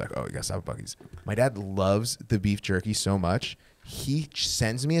Buc-ee's. He was like, "Oh, you gotta stop at Buc-ee's." My dad loves the beef jerky so much. He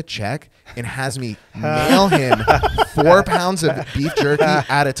sends me a check and has me mail him 4 pounds of beef jerky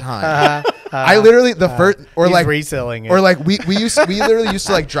at a time. I literally the first or He's like reselling it. or like we literally used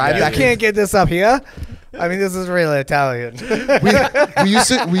to like drive you back. can't get this up here. I mean, this is really Italian.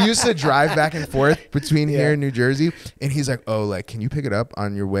 we used to drive back and forth between here and New Jersey, and he's like, "Oh, like, can you pick it up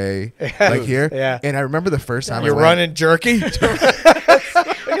on your way, like here?" Yeah. And I remember the first time You're I went, running jerky.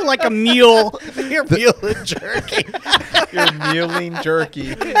 You're like a mule. You're muling jerky. You're mealing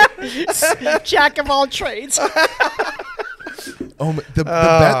jerky. Jack of all trades. Oh,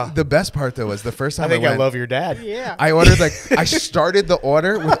 the best part though was the first time I think I went, love your dad. Yeah. I ordered like I started the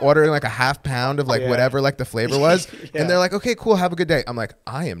order with ordering like a half pound of like Yeah. whatever like the flavor was, Yeah. and they're like, "Okay, cool, have a good day." I'm like,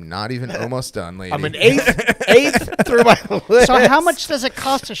 I am not even almost done, lady. I'm an eighth through my list. So how much does it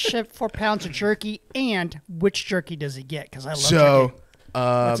cost to ship 4 pounds of jerky, and which jerky does he get? Because I love jerky.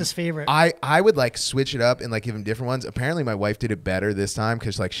 What's his favorite? I would like switch it up and like give him different ones. Apparently, my wife did it better this time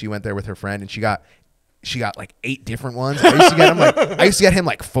because like she went there with her friend and she got like 8 different ones. I used to get him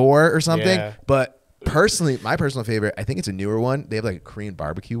like 4 or something. Yeah. But personally, my personal favorite, I think it's a newer one. They have like a Korean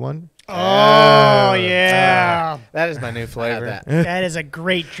barbecue one. Oh, yeah. That is my new flavor. That is a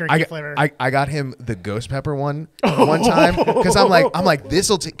great jerky flavor. I got him the ghost pepper one time because I'm like this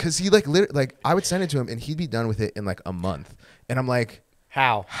will because he like literally like I would send it to him and he'd be done with it in like a month, and I'm like,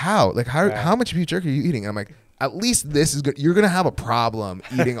 How? like how much beef jerky are you eating? And I'm like, at least this is good. You're gonna have a problem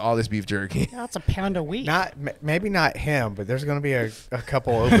eating all this beef jerky. That's a pound a week. Maybe not him, but there's going to be a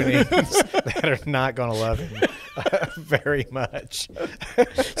couple openings that are not going to love him very much.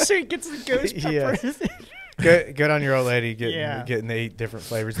 So he gets the ghost pepper. Yes. Good on your old lady getting the 8 different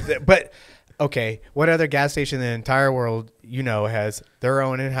flavors. But okay, what other gas station in the entire world has their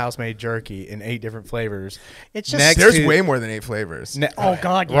own in-house made jerky in 8 different flavors? It's just There's way more than 8 flavors. oh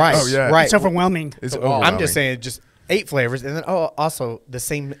god, yes. Right. Oh, yeah. Right. It's overwhelming. It's I'm overwhelming. just saying, just 8 flavors, and then also the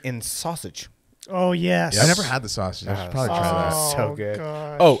same in sausage. Oh yes. I never had the sausage. I should probably try that. Oh, So good.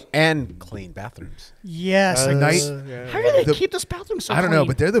 gosh. Oh, and clean bathrooms. yes. How do they keep this bathroom so I don't know, clean?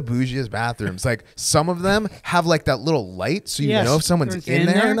 but they're the bougiest bathrooms. Like some of them have like that little light, so you Yes. know if someone's It's in in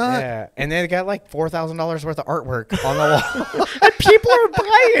there or there? not. Yeah, and they got like $4,000 worth of artwork on the wall. And people are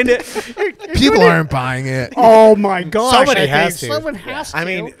buying it. You're People doing it- aren't buying it. Oh my gosh. Somebody I has think to. Someone has to. I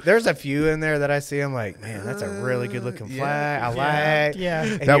mean, there's a few in there that I see. I'm like, man, that's a really good looking flag. I like. Yeah.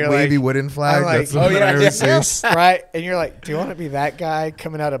 And That you're wavy like, wooden flag. I'm like, That's the oh, one yeah, I always see. yes. right? And you're like, do you want to be that guy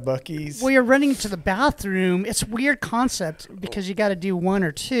coming out of Buc-ee's? Well, you're running to the bathroom. It's a weird concept because you got to do 1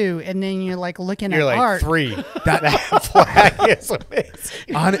 or 2, and then you're like looking You're at like art. 3. That flag is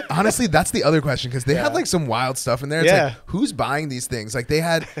amazing. Honestly, that's the other question because they had like some wild stuff in there. It's Yeah. like, who's buying these things? Like they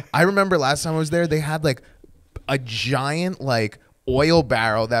had, I remember last time I was there, they had like a giant like oil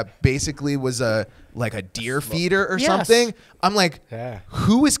barrel that basically was like a deer feeder or Yes. something. I'm like, Yeah.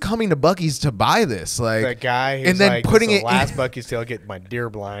 who is coming to Buc-ee's to buy this? Like The guy who's and then like, putting this it is the last Buc-ee's till I get my deer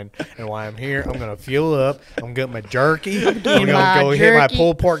blind, and while I'm here, I'm gonna fuel up. I'm getting my jerky. I'm gonna my go hit my jerky.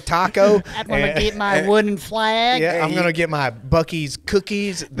 pulled pork taco. I'm going to and- get my wooden flag. Yeah, I'm gonna get my Buc-ee's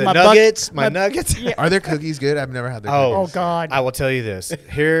cookies, the My nuggets, my my- nuggets. Are their cookies good? I've never had their Oh, Oh, God. I will tell you this.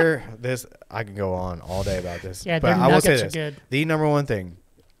 I can go on all day about this. Yeah, but their I will say nuggets are this. good. The number one thing,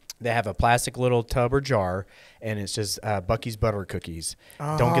 they have a plastic little tub or jar, and it's just Buc-ee's butter cookies.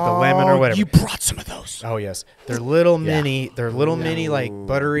 Don't get the lemon or whatever. You brought some of those. Oh yes, they're little mini. They're little mini like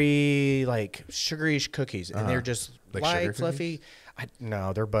buttery, like sugary cookies, and they're just Like light, sugar fluffy.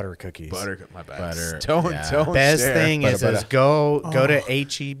 No, they're butter cookies. my bad. Butter. Don't Best share. thing is go to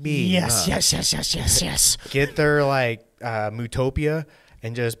HEB. Yes, yes. Get their like Mutopia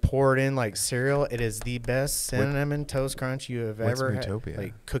and just pour it in like cereal. It is the best cinnamon toast crunch you have What's ever had. Mutopia?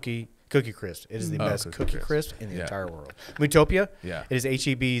 Like cookie Cookie Crisp. It is the best Cookie Crisp in the Yeah. entire world. Mootopia. Yeah. It is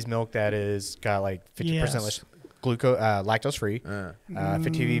HEB's milk that is got like 50% less glucose, lactose free,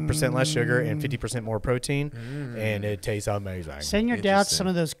 50% less sugar, and 50% more protein, and it tastes amazing. Send your dad some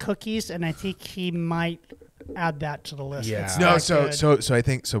of those cookies, and I think he might add that to the list. Yeah. It's No, that so good. I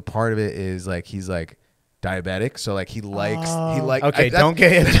think so. Part of it is like he's like diabetic, so like he likes Okay, don't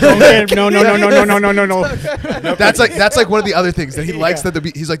get it. No. That's like one of the other things that he likes that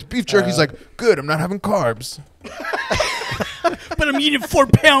he's like beef jerky. He's like, good, I'm not having carbs. But I'm eating 4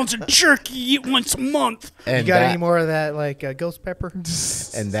 pounds of jerky eat once a month. You And got any more of that like ghost pepper?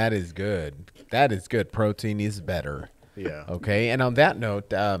 And that is good. That is good. Protein is better. Yeah. Okay. And on that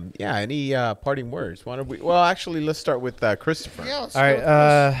note, any parting words? Why don't we? Well, actually, let's start with Christopher. Yeah, All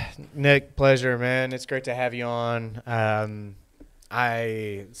right, Nick, pleasure, man. It's great to have you on.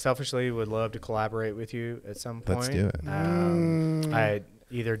 I selfishly would love to collaborate with you at some point. Let's do it. I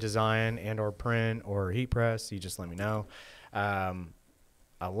either design and or print or heat press. You just let me know.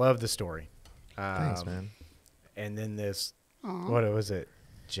 I love the story. Thanks, man. And then this, what was it?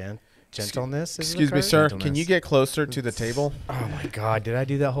 Gentleness? Is Excuse the me, card? sir. Gentleness. Can you get closer to the table? Oh my God! Did I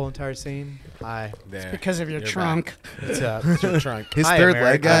do that whole entire scene? There. because of your You're trunk. What's up? It's your trunk. His Hi, third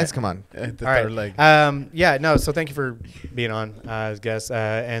America. leg, guys. Come on. The All right. third leg. Yeah, no. So thank you for being on as guest,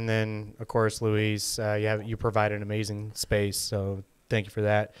 and then of course, Luis, you provide an amazing space. So thank you for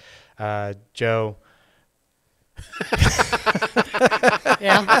that, Joe.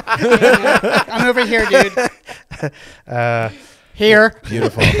 Yeah. I'm over here, dude. Here.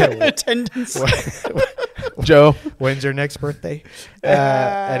 Beautiful. Attendance. Joe. When's your next birthday?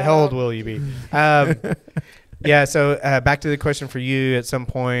 And how old will you be? Yeah. So back to the question for you. At some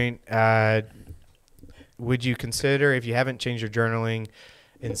point, would you consider, if you haven't changed your journaling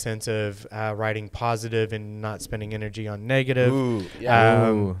in sense of writing positive and not spending energy on negative? Ooh. Yeah.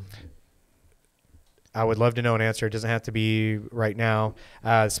 Ooh. I would love to know an answer. It doesn't have to be right now.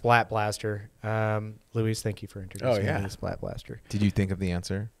 Splat Blaster. Luis, thank you for introducing me to the Splat Blaster. Did you think of the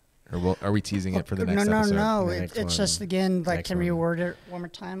answer? Or are we teasing it for the next no, episode? No. The next It's one. just, again, like, Next can we one. word it one more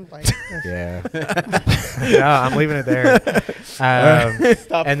time? Like, Yeah. No, I'm leaving it there.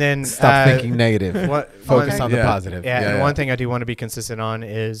 And then Stop thinking negative. Focus Okay. on the Yeah. positive. Yeah, and Yeah. one thing I do want to be consistent on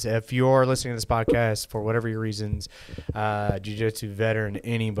is if you're listening to this podcast for whatever your reasons, jiu-jitsu veteran,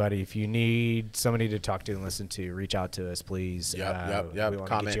 anybody, if you need somebody to talk to and listen to, reach out to us, please. Yep. We want to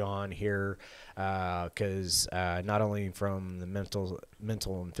Comment. get you on here because not only from the mental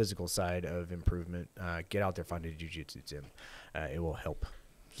and physical side of improvement, get out there, find a jiu-jitsu gym. It will help.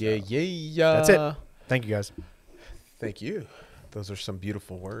 Yeah. That's it. Thank you, guys. Thank you. Those are some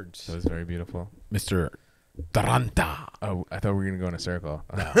beautiful words. That was very beautiful. Mr. Taranta. Oh, I thought we were going to go in a circle.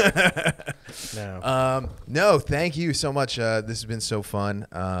 No. No, thank you so much. This has been so fun.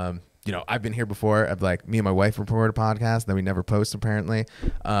 I've been here before. I've me and my wife record a podcast that we never post apparently.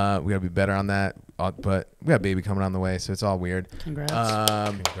 We gotta be better on that. But we got a baby coming on the way, so it's all weird. congrats.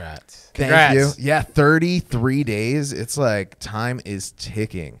 Congrats. Thank Congrats. you. Yeah, 33 days. It's like time is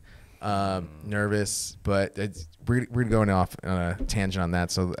ticking. Nervous, but we're going off on a tangent on that,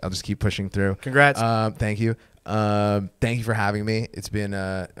 so I'll just keep pushing through. Congrats. Thank you. Thank you for having me. It's been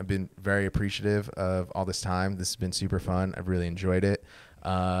I've been very appreciative of all this time. This has been super fun. I've really enjoyed it.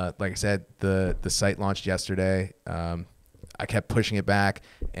 Like I said, the site launched yesterday. I kept pushing it back,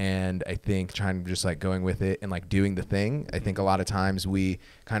 and I think trying to just going with it and doing the thing. I think a lot of times we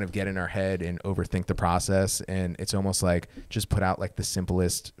kind of get in our head and overthink the process, and it's almost like just put out the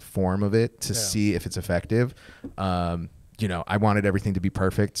simplest form of it to see if it's effective. I wanted everything to be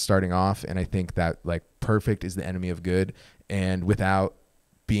perfect starting off, and I think that perfect is the enemy of good, and without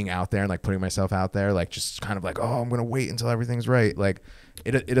being out there and putting myself out there, just kind of oh, I'm gonna wait until everything's right.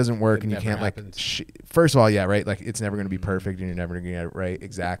 It doesn't work, It and you never can't happens. first of all, yeah, right. It's never gonna be perfect, and you're never gonna get it right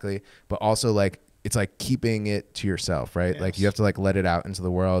exactly. But also it's keeping it to yourself, right? Yes. You have to let it out into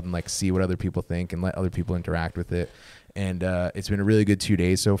the world and see what other people think and let other people interact with it. And it's been a really good 2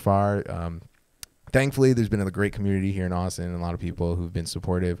 days so far. Thankfully, there's been a great community here in Austin and a lot of people who've been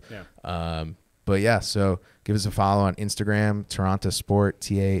supportive. Yeah. But yeah, so give us a follow on Instagram, Taranta Sport,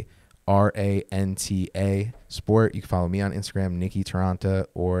 TARANTA Sport. You can follow me on Instagram, Nicky Taranta,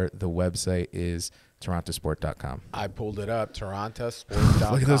 or the website is tarantasport.com. I pulled it up.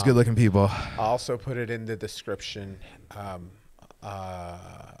 TarantaSport.com. Look at those good-looking people. I'll also put it in the description at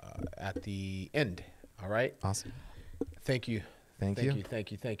the end. All right. Awesome. Thank you. Thank you.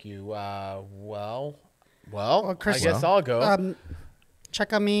 Thank you. Well, Chris, I guess I'll go.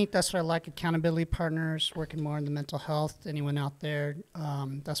 Check on me. That's what I like. Accountability partners, working more on the mental health. Anyone out there?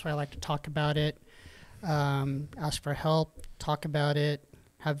 That's why I like to talk about it. Ask for help. Talk about it.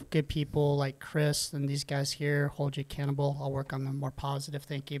 have good people like Chris and these guys here hold you accountable. I'll work on the more positive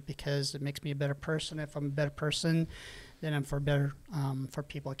thinking because it makes me a better person. If I'm a better person, then I'm for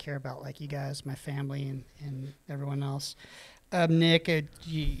people I care about, like you guys, my family, and everyone else. Nick,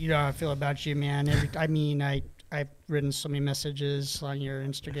 you know how I feel about you, man. I've written so many messages on your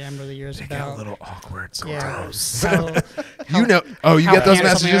Instagram over the years They about get a little awkward yeah. sometimes. So, You know, you get those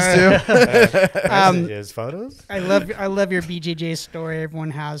messages too. Messages, photos. I love your BJJ story.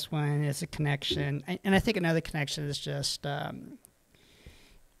 Everyone has one. It's a connection, and I think another connection is just.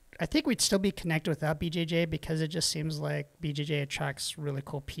 I think we'd still be connected without BJJ because it just seems like BJJ attracts really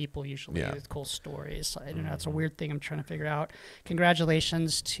cool people usually with cool stories. I don't know. It's a weird thing I'm trying to figure out.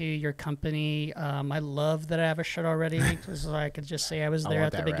 Congratulations to your company. I love that I have a shirt already. So I could just say I was there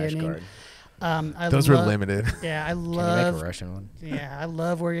at the beginning. Those were limited. Yeah, I Can you love make a Russian one? Yeah, I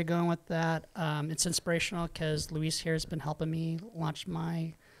love where you're going with that. It's inspirational because Luis here has been helping me launch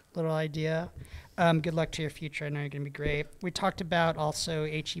my little idea. Good luck to your future. I know you're going to be great. We talked about also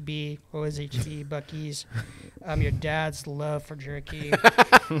HEB. What was HEB? Buc-ee's. Your dad's love for jerky. We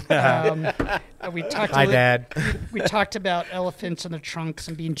talked. Hi, Dad. We talked about elephants in the trunks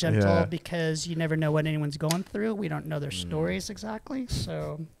and being gentle because you never know what anyone's going through. We don't know their stories exactly,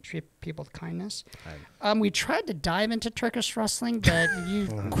 so treat people with kindness. We tried to dive into Turkish wrestling, but you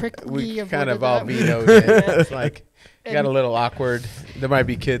quickly avoided Kind of all that. vetoed it. It's like got a little awkward. There might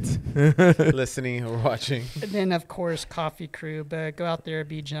be kids listening or watching. And then, of course, Coffee Crew. But go out there,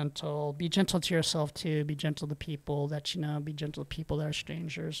 be gentle. Be gentle to yourself, too. Be gentle to people that you know. Be gentle to people that are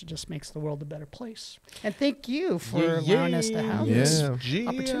strangers. It just makes the world a better place. And thank you for allowing us to have this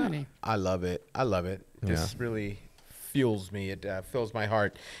opportunity. I love it. This really fuels me. It fills my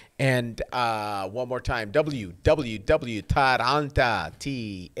heart. And one more time, www.taranta,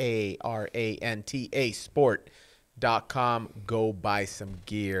 Taranta sport.com. Go buy some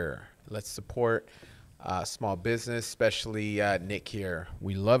gear. Let's support small business, especially Nick here.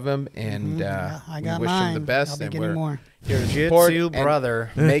 We love him, and I we got wish him the mine. best. I'll be And getting we're more. here to support. Jiu-Jitsu And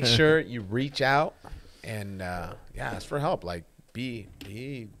brother. Make sure you reach out and ask for help. Like be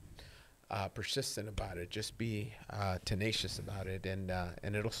persistent about it. Just be tenacious about it, and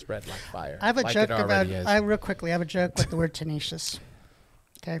it'll spread like fire. I have a like joke it already about. is. Real quickly, I have a joke with the word tenacious.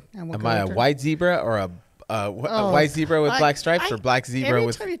 Okay, and we'll Am go I a into- white zebra or a white zebra with black stripes, or black zebra every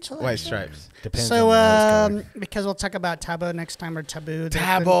with time you tell that white joke. stripes? Depends So, on the nose color. because we'll talk about taboo next time, or taboo.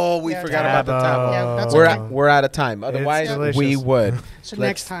 Tabo, we forgot about the tabo. Yeah, that's We're okay. we're out of time. Otherwise, delicious. we would. So Let's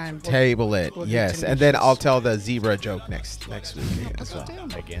next time, table it. we'll do Yes, and then tenacious. I'll tell the zebra joke next week as well.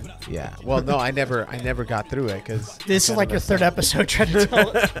 Again. Yeah. Well, no, I never got through it because This is like your third episode trying to tell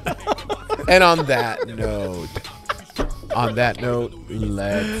it. And on that note,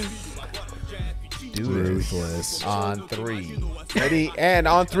 let's do this on 3. Ready? And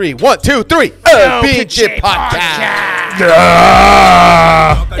on 3. 1, 2, 3. Pinche Podcast.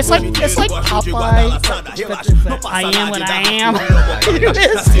 It's like Popeye. But I am what I am. It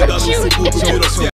is.